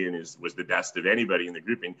Korean was the best of anybody in the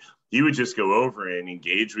group. And he would just go over and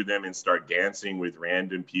engage with them and start dancing with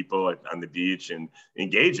random people on the beach and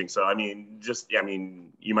engaging. So, I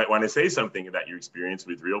mean, you might want to say something about your experience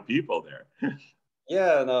with real people there.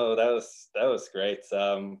 Yeah, no, that was great.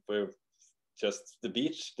 We're just the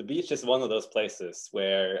beach is one of those places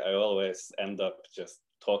where I always end up just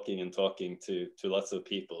talking to lots of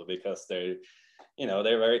people, because they're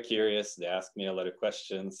very curious. They ask me a lot of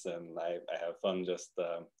questions, and I have fun just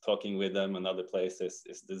talking with them. Another place is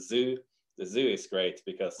the zoo. The zoo is great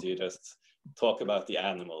because you just talk about the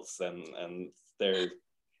animals, and they're,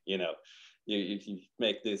 you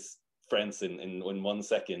make these friends in 1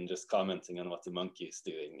 second just commenting on what the monkey is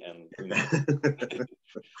doing, and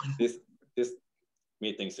this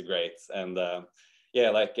meetings are great. And yeah,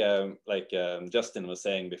 like Justin was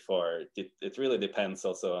saying before, it really depends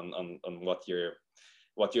also on what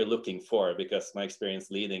you're looking for, because my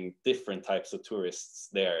experience leading different types of tourists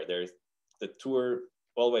the tour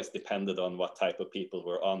always depended on what type of people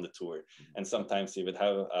were on the tour. And sometimes you would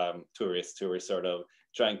have tourists who were sort of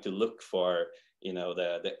trying to look for,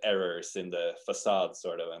 the errors in the facade,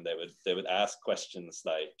 sort of, and they would ask questions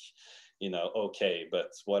like, okay,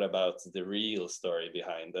 but what about the real story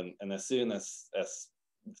behind? And as soon as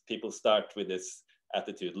people start with this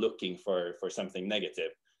attitude, looking for something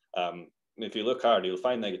negative, if you look hard, you'll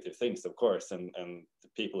find negative things, of course, and the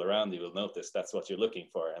people around you will notice that's what you're looking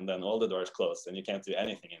for, and then all the doors close and you can't do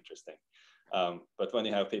anything interesting. But when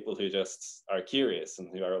you have people who just are curious and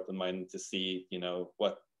who are open-minded to see,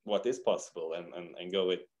 what is possible and go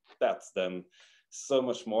with that, then so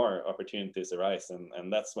much more opportunities arise,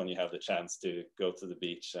 and that's when you have the chance to go to the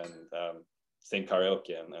beach and sing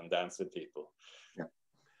karaoke and dance with people. Yeah,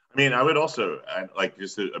 I mean, I would also like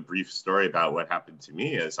just a brief story about what happened to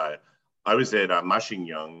me. As I was at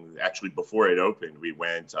Mashingyang, actually before it opened. We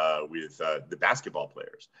went with the basketball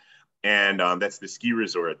players, and that's the ski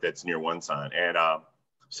resort that's near Wonsan. And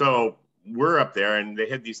so we're up there, and they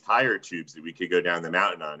had these tire tubes that we could go down the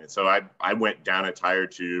mountain on. And so I went down a tire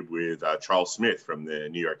tube with Charles Smith from the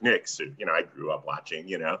New York Knicks, who, I grew up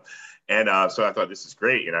watching, and so I thought, this is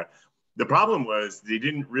great, The problem was they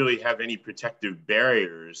didn't really have any protective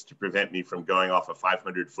barriers to prevent me from going off a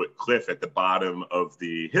 500-foot cliff at the bottom of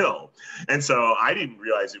the hill. And so I didn't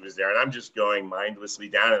realize it was there, and I'm just going mindlessly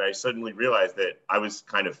down, and I suddenly realized that I was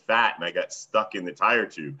kind of fat and I got stuck in the tire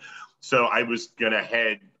tube. So I was gonna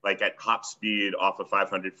head like at top speed off a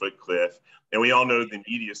 500-foot cliff. And we all know the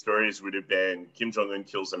media stories would have been Kim Jong-un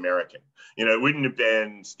kills American. It wouldn't have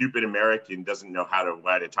been stupid American doesn't know how to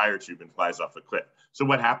ride a tire tube and flies off a cliff. So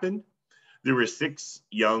what happened? There were 6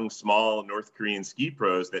 young, small North Korean ski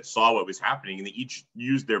pros that saw what was happening, and they each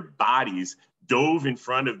used their bodies, dove in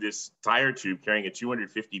front of this tire tube carrying a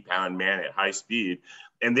 250-pound man at high speed,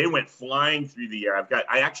 and they went flying through the air.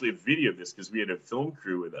 I actually have video of this because we had a film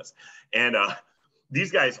crew with us. And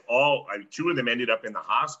these guys 2 of them ended up in the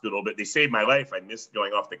hospital, but they saved my life. I missed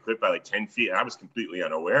going off the cliff by like 10 feet, and I was completely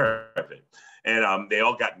unaware of it. And they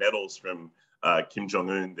all got medals from Kim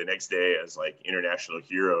Jong-un the next day as like international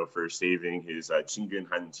hero for saving his Chingun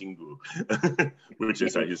Han Chingu, which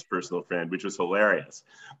is his personal friend, which was hilarious.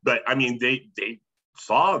 But I mean, they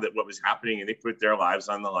saw that what was happening, and they put their lives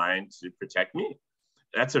on the line to protect me.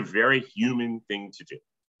 That's a very human thing to do,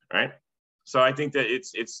 right? So I think that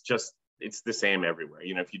it's the same everywhere.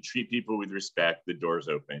 If you treat people with respect, the doors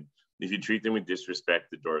open. If you treat them with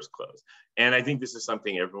disrespect, the doors close. And I think this is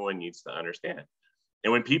something everyone needs to understand.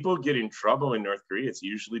 And when people get in trouble in North Korea, it's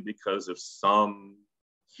usually because of some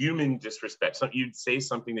human disrespect. So you'd say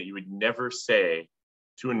something that you would never say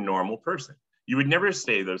to a normal person. You would never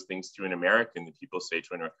say those things to an American that people say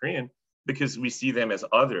to a North Korean, because we see them as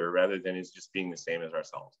other rather than as just being the same as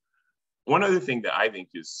ourselves. One other thing that I think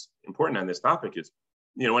is important on this topic is,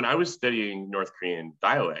 when I was studying North Korean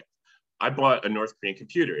dialect, I bought a North Korean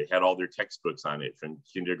computer. It had all their textbooks on it from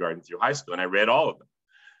kindergarten through high school, and I read all of them.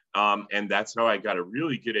 And that's how I got a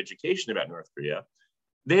really good education about North Korea.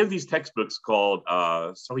 They have these textbooks called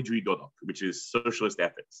Sawijui Dodok, which is socialist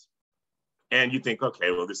ethics. And you think,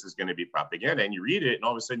 okay, well, this is going to be propaganda. And you read it, and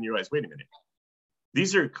all of a sudden you realize, wait a minute.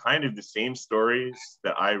 these are kind of the same stories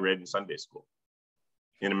that I read in Sunday school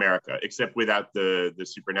in America, except without the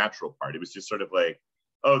supernatural part. It was just sort of like,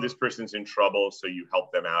 oh, this person's in trouble, so you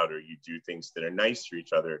help them out, or you do things that are nice for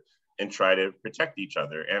each other and try to protect each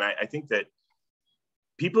other. And I think that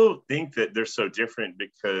people think that they're so different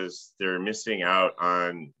because they're missing out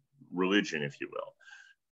on religion, if you will.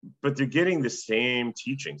 But they're getting the same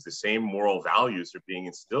teachings, the same moral values are being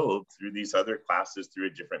instilled through these other classes through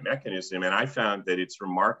a different mechanism. And I found that it's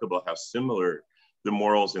remarkable how similar the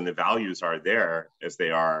morals and the values are there as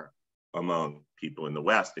they are among people in the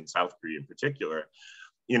West, in South Korea in particular.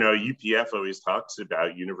 You know, UPF always talks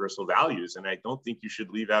about universal values, and I don't think you should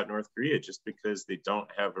leave out North Korea just because they don't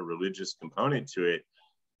have a religious component to it.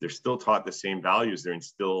 They're still taught the same values. They're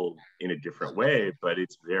instilled in a different way, but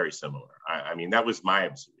it's very similar. I mean, that was my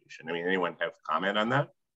observation. I mean, anyone have a comment on that?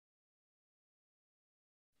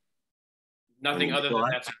 Nothing other than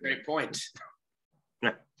that's a great point.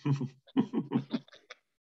 Yeah.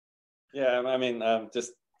 Yeah, I mean,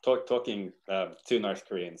 just talking to North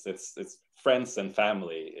Koreans, it's friends and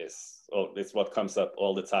family is what comes up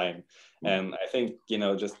all the time. And I think, you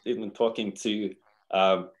know, just even talking to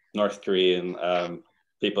North Korean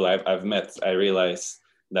people I've met, I realize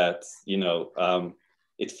that, you know,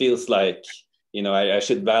 it feels like, you know, I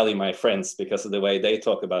should value my friends because of the way they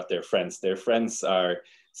talk about their friends. Their friends are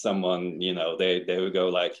someone, you know, they would go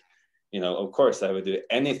like, you know, of course I would do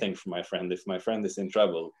anything for my friend. If my friend is in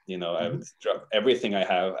trouble, you know, I would drop everything I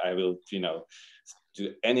have. I will, you know,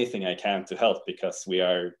 do anything I can to help because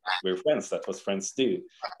we're friends. That's what friends do.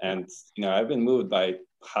 And, you know, I've been moved by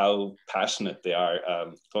how passionate they are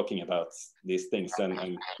talking about these things,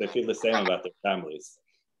 and they feel the same about their families.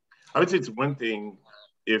 I would say it's one thing,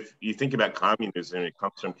 if you think about communism, it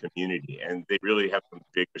comes from community, and they really have a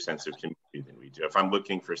bigger sense of community than we do. If I'm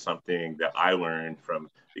looking for something that I learned from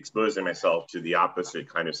exposing myself to the opposite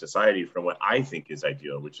kind of society from what I think is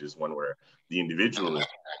ideal, which is one where the individual is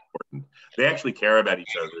important, they actually care about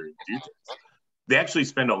each other and do things. They actually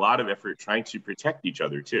spend a lot of effort trying to protect each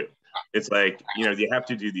other too. It's like, you know, you have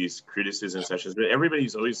to do these criticism sessions, but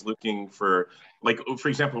everybody's always looking for, like, for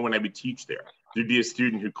example, when I would teach there'd be a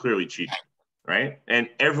student who clearly cheated, right? And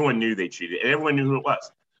everyone knew they cheated, and everyone knew who it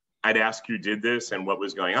was. I'd ask who did this and what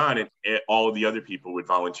was going on, and all of the other people would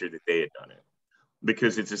volunteer that they had done it,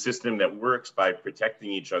 because it's a system that works by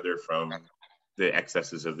protecting each other from the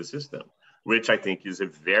excesses of the system, which I think is a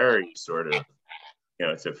very sort of, you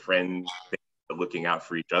know, it's a friend thing, looking out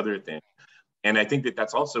for each other thing. And I think that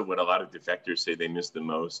that's also what a lot of defectors say they miss the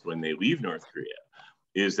most when they leave North Korea,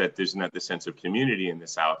 is that there's not the sense of community in the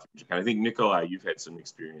South. I think, Nikolai, you've had some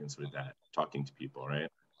experience with that, talking to people, right?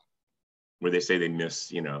 Where they say they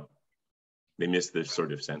miss, you know, they miss the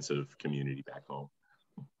sort of sense of community back home.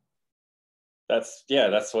 That's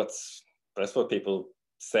what people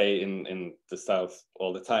say in the South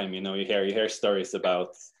all the time. You know, you hear stories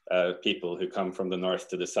about people who come from the North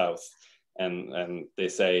to the South, and they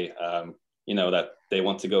say, you know, that they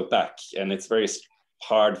want to go back, and it's very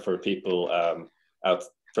hard for people out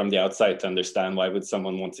from the outside to understand why would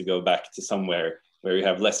someone want to go back to somewhere where you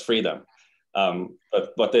have less freedom.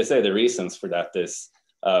 But what they say, the reasons for that is,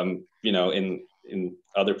 you know, in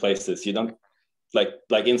other places, you don't,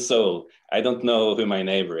 like in Seoul, I don't know who my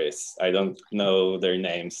neighbor is. I don't know their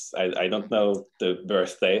names. I don't know the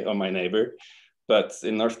birthday of my neighbor. But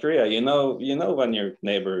in North Korea, you know when your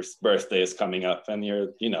neighbor's birthday is coming up, and you're,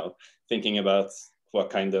 you know, thinking about what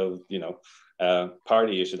kind of, you know,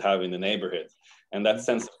 party you should have in the neighborhood. And that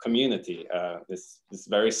sense of community is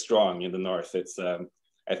very strong in the North. It's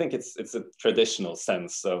I think it's a traditional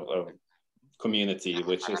sense of community,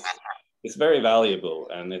 which is very valuable,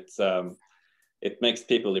 and it makes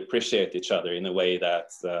people appreciate each other in a way that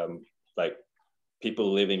like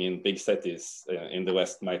people living in big cities in the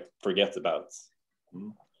West might forget about.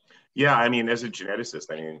 Yeah, I mean, as a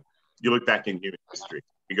geneticist, I mean, you look back in human history,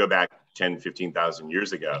 you go back 10, 15,000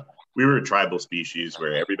 years ago, we were a tribal species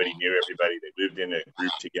where everybody knew everybody. They lived in a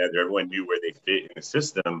group together. Everyone knew where they fit in the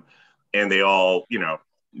system, and they all, you know,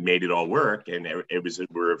 made it all work. And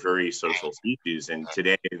we're a very social species. And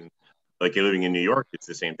today, like living in New York, it's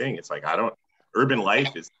the same thing. It's like, urban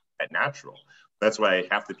life is that natural. That's why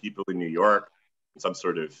half the people in New York, some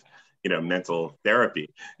sort of, you know, mental therapy,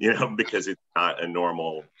 you know, because it's not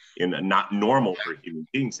not normal for human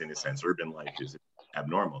beings in a sense. Urban life is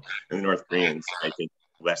abnormal. And the North Koreans, I think,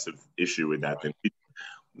 less of issue with that than people.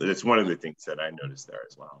 That's one of the things that I noticed there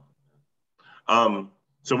as well.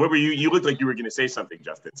 So what were you looked like you were going to say something,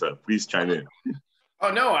 Justin, so please chime in.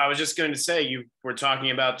 Oh, no, I was just going to say, you were talking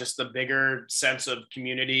about just the bigger sense of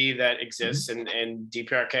community that exists in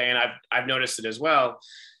DPRK, and I've noticed it as well.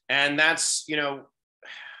 And that's, you know,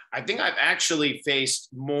 I think I've actually faced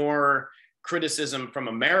more criticism from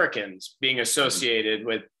Americans being associated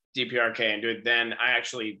with DPRK and than I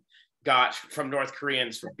actually got from North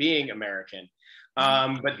Koreans for being American.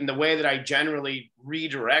 But in the way that I generally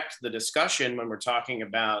redirect the discussion when we're talking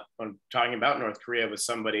about North Korea with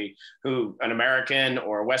somebody who, an American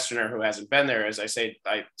or a Westerner who hasn't been there, as I say,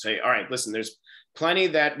 all right, listen, there's plenty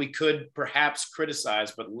that we could perhaps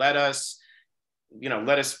criticize, but let us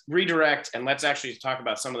redirect and let's actually talk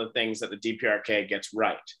about some of the things that the DPRK gets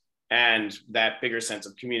right. And that bigger sense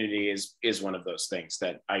of community is one of those things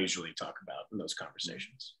that I usually talk about in those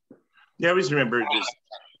conversations. Yeah, I always remember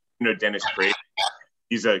just, Dennis Prager.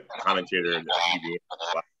 He's a commentator in the media.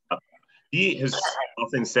 He has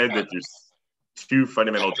often said that there's two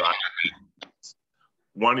fundamental drivers.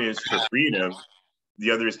 One is for freedom,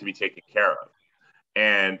 the other is to be taken care of.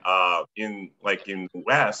 And in the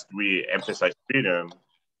West, we emphasize freedom.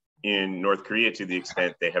 In North Korea, to the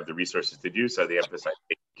extent they have the resources to do so, they emphasize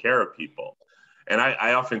taking care of people. And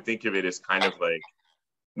I often think of it as kind of like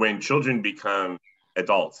when children become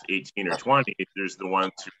adults, 18 or 20, there's the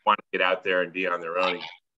ones who want to get out there and be on their own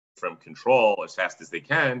from control as fast as they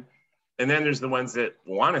can. And then there's the ones that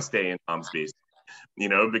want to stay in mom's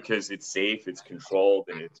basement, because it's safe, it's controlled,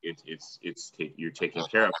 and you're taken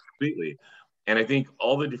care of completely. And I think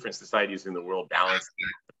all the different societies in the world balance,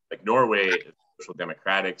 like Norway is social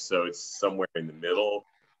democratic, so it's somewhere in the middle.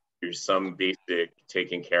 There's some basic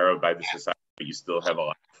taken care of by the society, but you still have a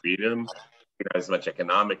lot of freedom. As much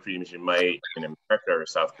economic freedom as you might in America or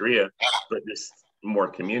South Korea, but there's more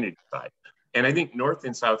community side. And I think North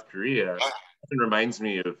and South Korea often reminds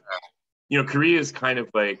me of, Korea is kind of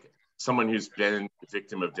like someone who's been the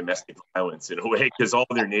victim of domestic violence in a way, because all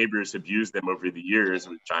their neighbors abused them over the years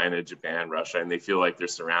with China, Japan, Russia, and they feel like they're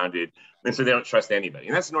surrounded. And so they don't trust anybody.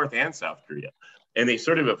 And that's North and South Korea. And they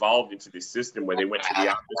sort of evolved into this system where they went to the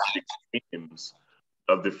opposite extremes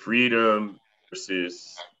of the freedom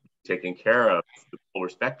versus taken care of, the polar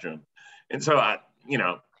spectrum. And so,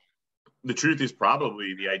 the truth is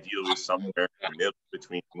probably the ideal is somewhere in the middle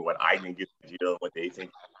between what I think is ideal and what they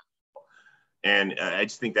think. And I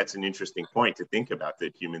just think that's an interesting point to think about,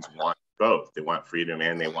 that humans want both. They want freedom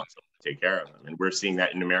and they want someone to take care of them. And we're seeing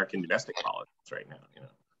that in American domestic politics right now.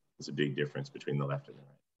 There's a big difference between the left and the right.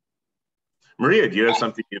 Maria, do you have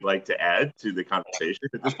something you'd like to add to the conversation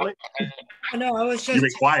at this point? No, I was just... You've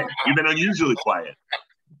been quiet. You've been unusually quiet.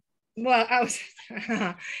 Well, I was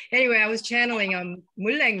anyway. I was channeling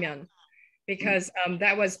mulnaengmyeon because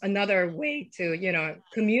that was another way to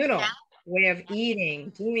communal way of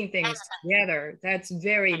eating, doing things together. That's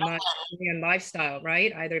very much Korean lifestyle,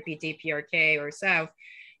 right? Either it be DPRK or South.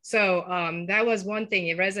 So that was one thing.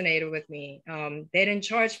 It resonated with me. They didn't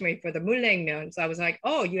charge me for the mulnaengmyeon, so I was like,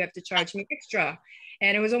 oh, you have to charge me extra.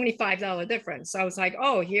 And it was only $5 difference. So I was like,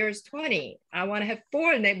 oh, here's 20. I want to have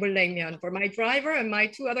 4 mulnaengmyeon for my driver and my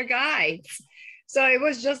 2 other guides. So it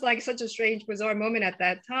was just like such a strange, bizarre moment at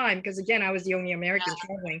that time, because again, I was the only American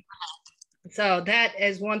traveling. So that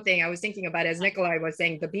is one thing I was thinking about, as Nikolai was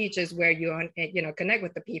saying, the beach is where you connect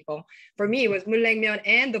with the people. For me, it was mulnaengmyeon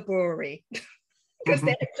and the brewery, because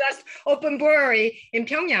they just open brewery in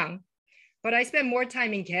Pyongyang. But I spent more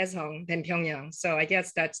time in Kaesong than Pyongyang. So I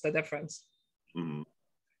guess that's the difference. Mm-hmm.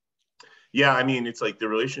 Yeah, I mean, it's like the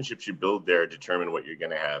relationships you build there determine what you're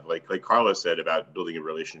going to have. Like Carlos said about building a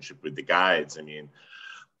relationship with the guides. I mean,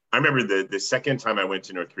 I remember the second time I went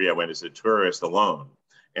to North Korea, I went as a tourist alone.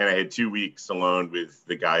 And I had 2 weeks alone with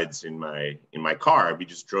the guides in my car. We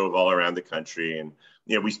just drove all around the country, and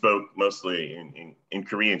we spoke mostly in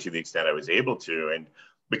Korean to the extent I was able to. And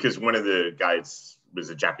because one of the guides was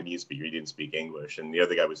a Japanese speaker, he didn't speak English, and the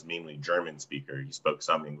other guy was mainly German speaker. He spoke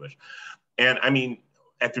some English. And I mean,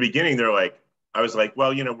 at the beginning, I was like,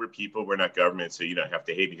 well, we're people, we're not government, so you don't have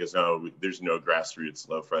to hate. He goes, no, there's no grassroots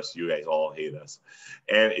love for us. You guys all hate us.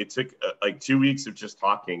 And it took like 2 weeks of just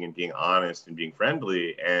talking and being honest and being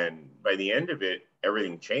friendly. And by the end of it,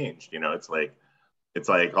 everything changed. It's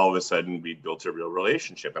like all of a sudden we built a real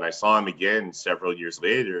relationship. And I saw him again several years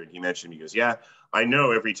later, and he mentioned, he goes, yeah, I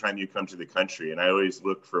know every time you come to the country, and I always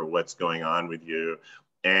look for what's going on with you.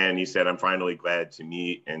 And he said, I'm finally glad to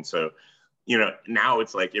meet. And so, now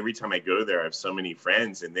it's like every time I go there, I have so many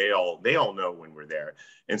friends, and they all know when we're there.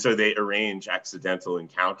 And so they arrange accidental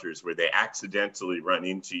encounters where they accidentally run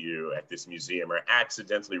into you at this museum or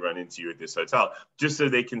accidentally run into you at this hotel, just so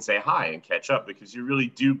they can say hi and catch up, because you really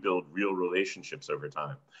do build real relationships over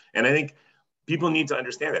time. And I think people need to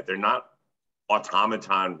understand that they're not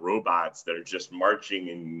automaton robots that are just marching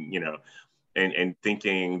and, and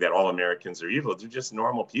thinking that all Americans are evil. They're just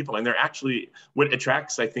normal people. And they're actually, what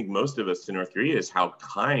attracts, I think, most of us to North Korea is how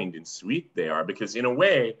kind and sweet they are. Because in a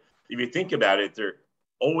way, if you think about it, they're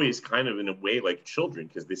always kind of in a way like children,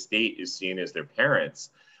 because the state is seen as their parents.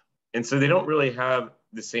 And so they don't really have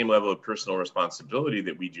the same level of personal responsibility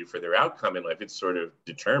that we do for their outcome in life. It's sort of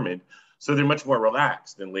determined. So they're much more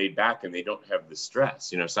relaxed and laid back, and they don't have the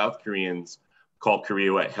stress. You know, South Koreans call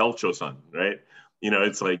Korea what? Hell Chosun, right? You know,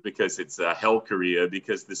 it's like, because it's hell Korea,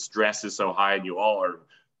 because the stress is so high and you all are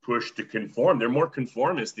pushed to conform. They're more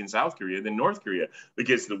conformist in South Korea than North Korea,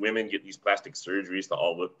 because the women get these plastic surgeries to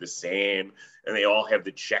all look the same, and they all have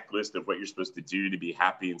the checklist of what you're supposed to do to be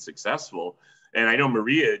happy and successful. And I know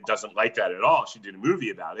Maria doesn't like that at all. She did a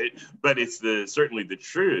movie about it, but it's certainly the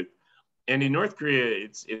truth. And in North Korea,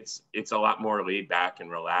 it's a lot more laid back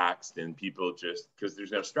and relaxed, and people just, because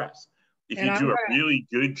there's no stress. If you do a really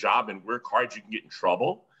good job and work hard, you can get in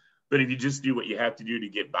trouble. But if you just do what you have to do to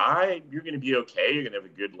get by, you're going to be okay. You're going to have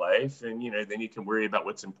a good life. And, you know, then you can worry about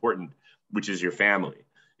what's important, which is your family.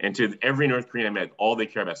 And to every North Korean I met, all they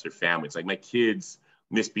care about is their family. It's like, my kid's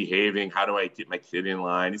misbehaving. How do I get my kid in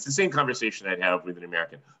line? It's the same conversation I'd have with an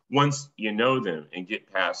American. Once you know them and get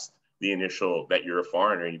past the initial that you're a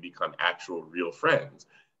foreigner, you become actual real friends.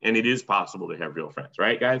 And it is possible to have real friends,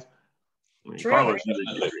 right, guys? True. Carlos,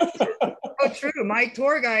 Oh, true. My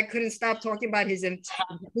tour guide couldn't stop talking about his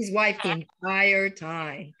wife the entire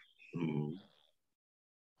time. Mm.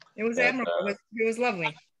 It was admirable. It was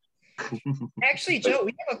lovely. Actually, Joe,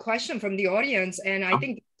 we have a question from the audience, and I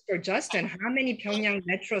think for Justin, how many Pyongyang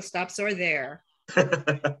metro stops are there?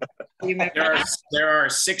 There are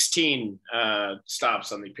 16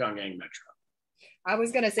 stops on the Pyongyang metro. I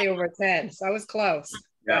was going to say over 10, so I was close.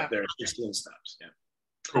 Yeah, there are 16 stops. Yeah.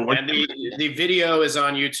 And the video is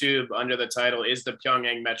on YouTube under the title, "Is the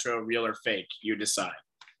Pyongyang Metro Real or Fake?" You decide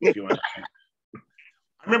if you want to.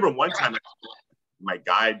 I remember one time my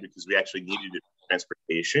guide, because we actually needed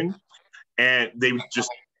transportation, and they just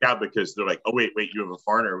out because they're like, "Oh, wait, you have a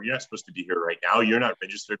foreigner. You're not supposed to be here right now. You're not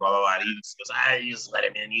registered, blah, blah, blah." And he just goes, "You just let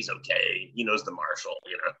him in. He's okay. He knows the marshal,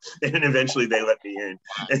 you know." And eventually they let me in.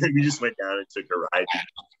 And then we just went down and took a ride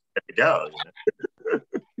to go. You know?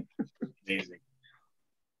 Amazing.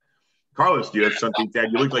 Carlos, do you have something to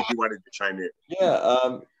add? You look like you wanted to chime in.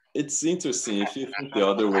 Yeah, it's interesting. If you think the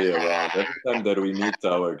other way around, every time that we meet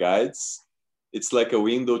our guides, it's like a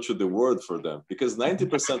window to the world for them, because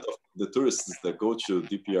 90% of the tourists that go to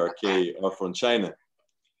DPRK are from China.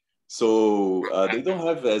 So they don't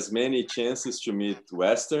have as many chances to meet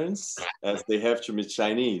Westerns as they have to meet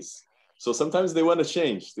Chinese. So sometimes they want to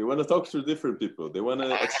change. They want to talk to different people. They want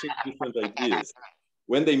to exchange different ideas.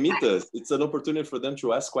 When they meet us, it's an opportunity for them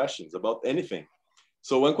to ask questions about anything.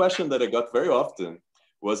 So one question that I got very often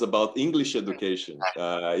was about English education.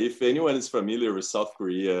 If anyone is familiar with South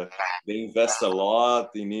Korea, they invest a lot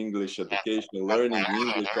in English education, learning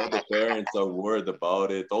English. All the parents are worried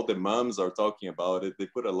about it. All the moms are talking about it. They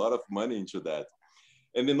put a lot of money into that.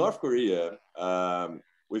 And in North Korea,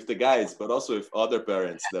 with the guys, but also with other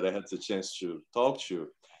parents that I had the chance to talk to,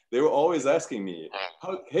 they were always asking me,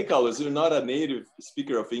 "Hey, Carlos, you're not a native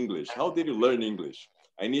speaker of English. How did you learn English?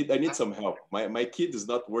 I need some help. My kid is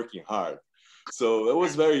not working hard." So it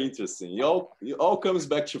was very interesting. It all comes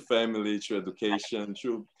back to family, to education,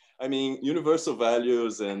 to, I mean, universal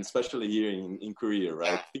values, and especially here in Korea,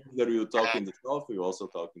 right? Things that we talk in the South, we also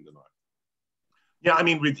talk in the North. Yeah, I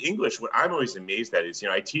mean, with English, what I'm always amazed at is, you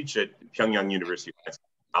know, I teach at Pyongyang University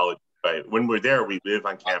College, but when we're there, we live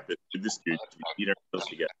on campus with the students, we eat our meals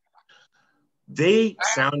together. They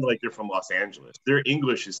sound like they're from Los Angeles. Their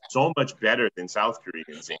English is so much better than South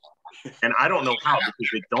Koreans. And I don't know how, because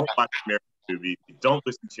they don't watch American movies, they don't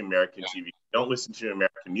listen to American TV, they don't listen to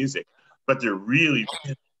American music, but they're really,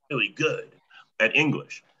 really good at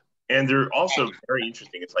English. And they're also very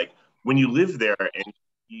interesting. It's like when you live there and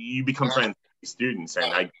you become friends with students,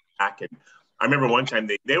 and I remember one time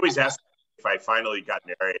they always ask me if I finally got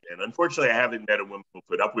married. And unfortunately, I haven't met a woman who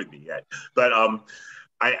put up with me yet. But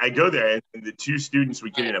I go there, and the two students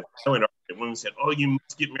we get in a violent argument. One said, "Oh, you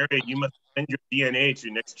must get married. You must send your DNA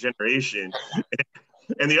to next generation."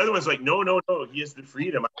 And the other one's like, no, he has the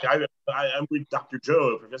freedom. I'm with Dr.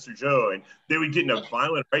 Joe, Professor Joe. And they would get in a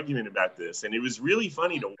violent argument about this. And it was really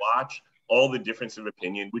funny to watch all the difference of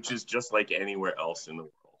opinion, which is just like anywhere else in the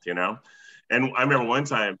world, you know? And I remember one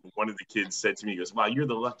time, one of the kids said to me, he goes, "Wow, you're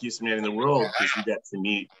the luckiest man in the world because you got to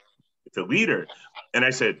meet the leader." And I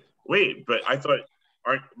said, "Wait, but I thought,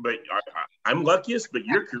 I'm luckiest, but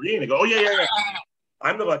you're Korean." I go, "Oh, yeah.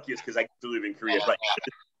 I'm the luckiest because I get to live in Korea, but you're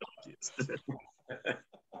the luckiest."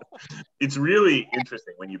 It's really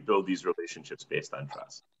interesting when you build these relationships based on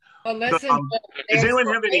trust. But So, listen, does anyone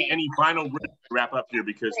have any final words to wrap up here,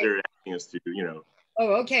 because they're asking us to, you know?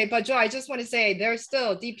 Oh, okay. But Joe, I just want to say there's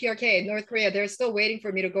still DPRK, North Korea. They're still waiting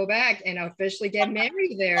for me to go back and officially get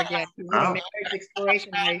married there again. You know, marriage exploration,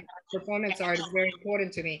 my performance art is very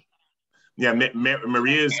important to me. Yeah,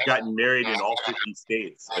 Maria's gotten married in all 50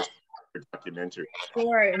 states as her documentary.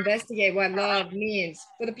 Sure, investigate what love means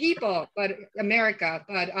for the people, but America.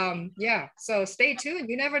 But yeah, so stay tuned.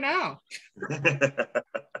 You never know.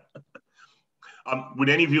 Would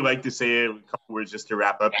any of you like to say a couple words just to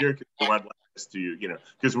wrap up here? Because we want us to, you know,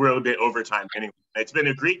 because we're a bit over time anyway. It's been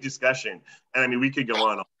a great discussion, and I mean, we could go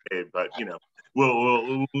on all day, but you know,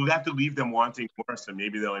 we'll have to leave them wanting more. So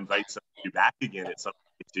maybe they'll invite some of you back again at some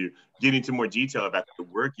point to get into more detail about the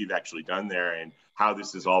work you've actually done there and how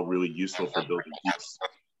this is all really useful for building peace.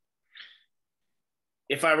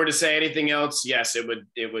 If I were to say anything else, yes, it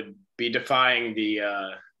would be defying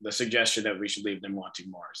the suggestion that we should leave them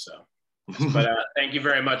wanting more. So. But thank you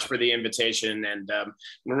very much for the invitation. And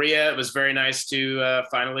Maria, it was very nice to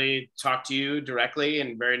finally talk to you directly,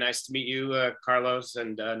 and very nice to meet you, Carlos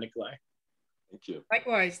and Nikolai. Thank you.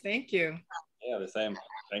 Likewise, thank you. Yeah, the same.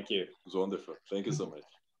 Thank you. It was wonderful. Thank you so much.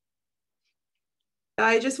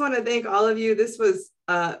 I just want to thank all of you. This was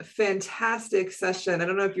a fantastic session. I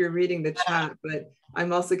don't know if you're reading the chat, but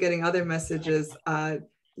I'm also getting other messages.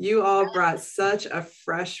 You all brought such a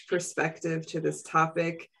fresh perspective to this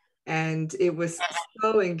topic, and it was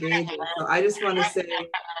so engaging. So I just want to say,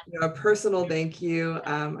 you know, a personal thank you.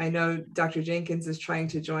 I know Dr. Jenkins is trying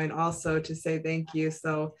to join also to say thank you.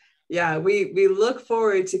 So yeah, we look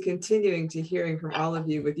forward to continuing to hearing from all of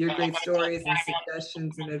you with your great stories and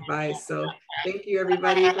suggestions and advice. So thank you,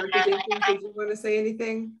 everybody. Dr. Jenkins, did you want to say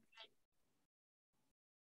anything?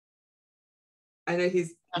 I know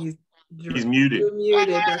he's muted. You're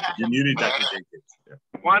muted, Dr. You're muted, Dr. Jenkins. Yeah.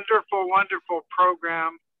 Wonderful, wonderful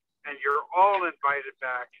program, and you're all invited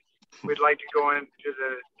back. We'd like to go into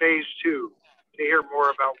the phase 2 to hear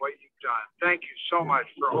more about what you've done. Thank you so much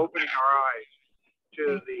for opening our eyes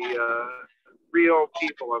to the real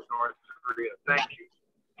people of North Korea. Thank you.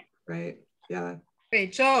 Right, yeah.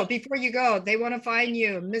 Wait, Joe, before you go, they want to find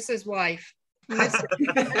you, Mrs. Wife.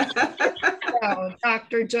 Oh,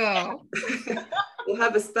 Dr. Joe. We'll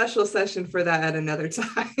have a special session for that at another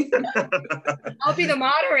time. I'll be the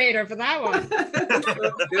moderator for that one.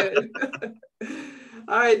 So good.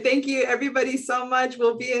 All right, thank you everybody so much.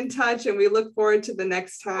 We'll be in touch, and we look forward to the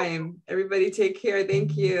next time. Everybody take care.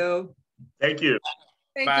 Thank you. Thank you.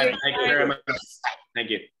 Thank Bye. you. Thank you very much. Thank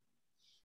you.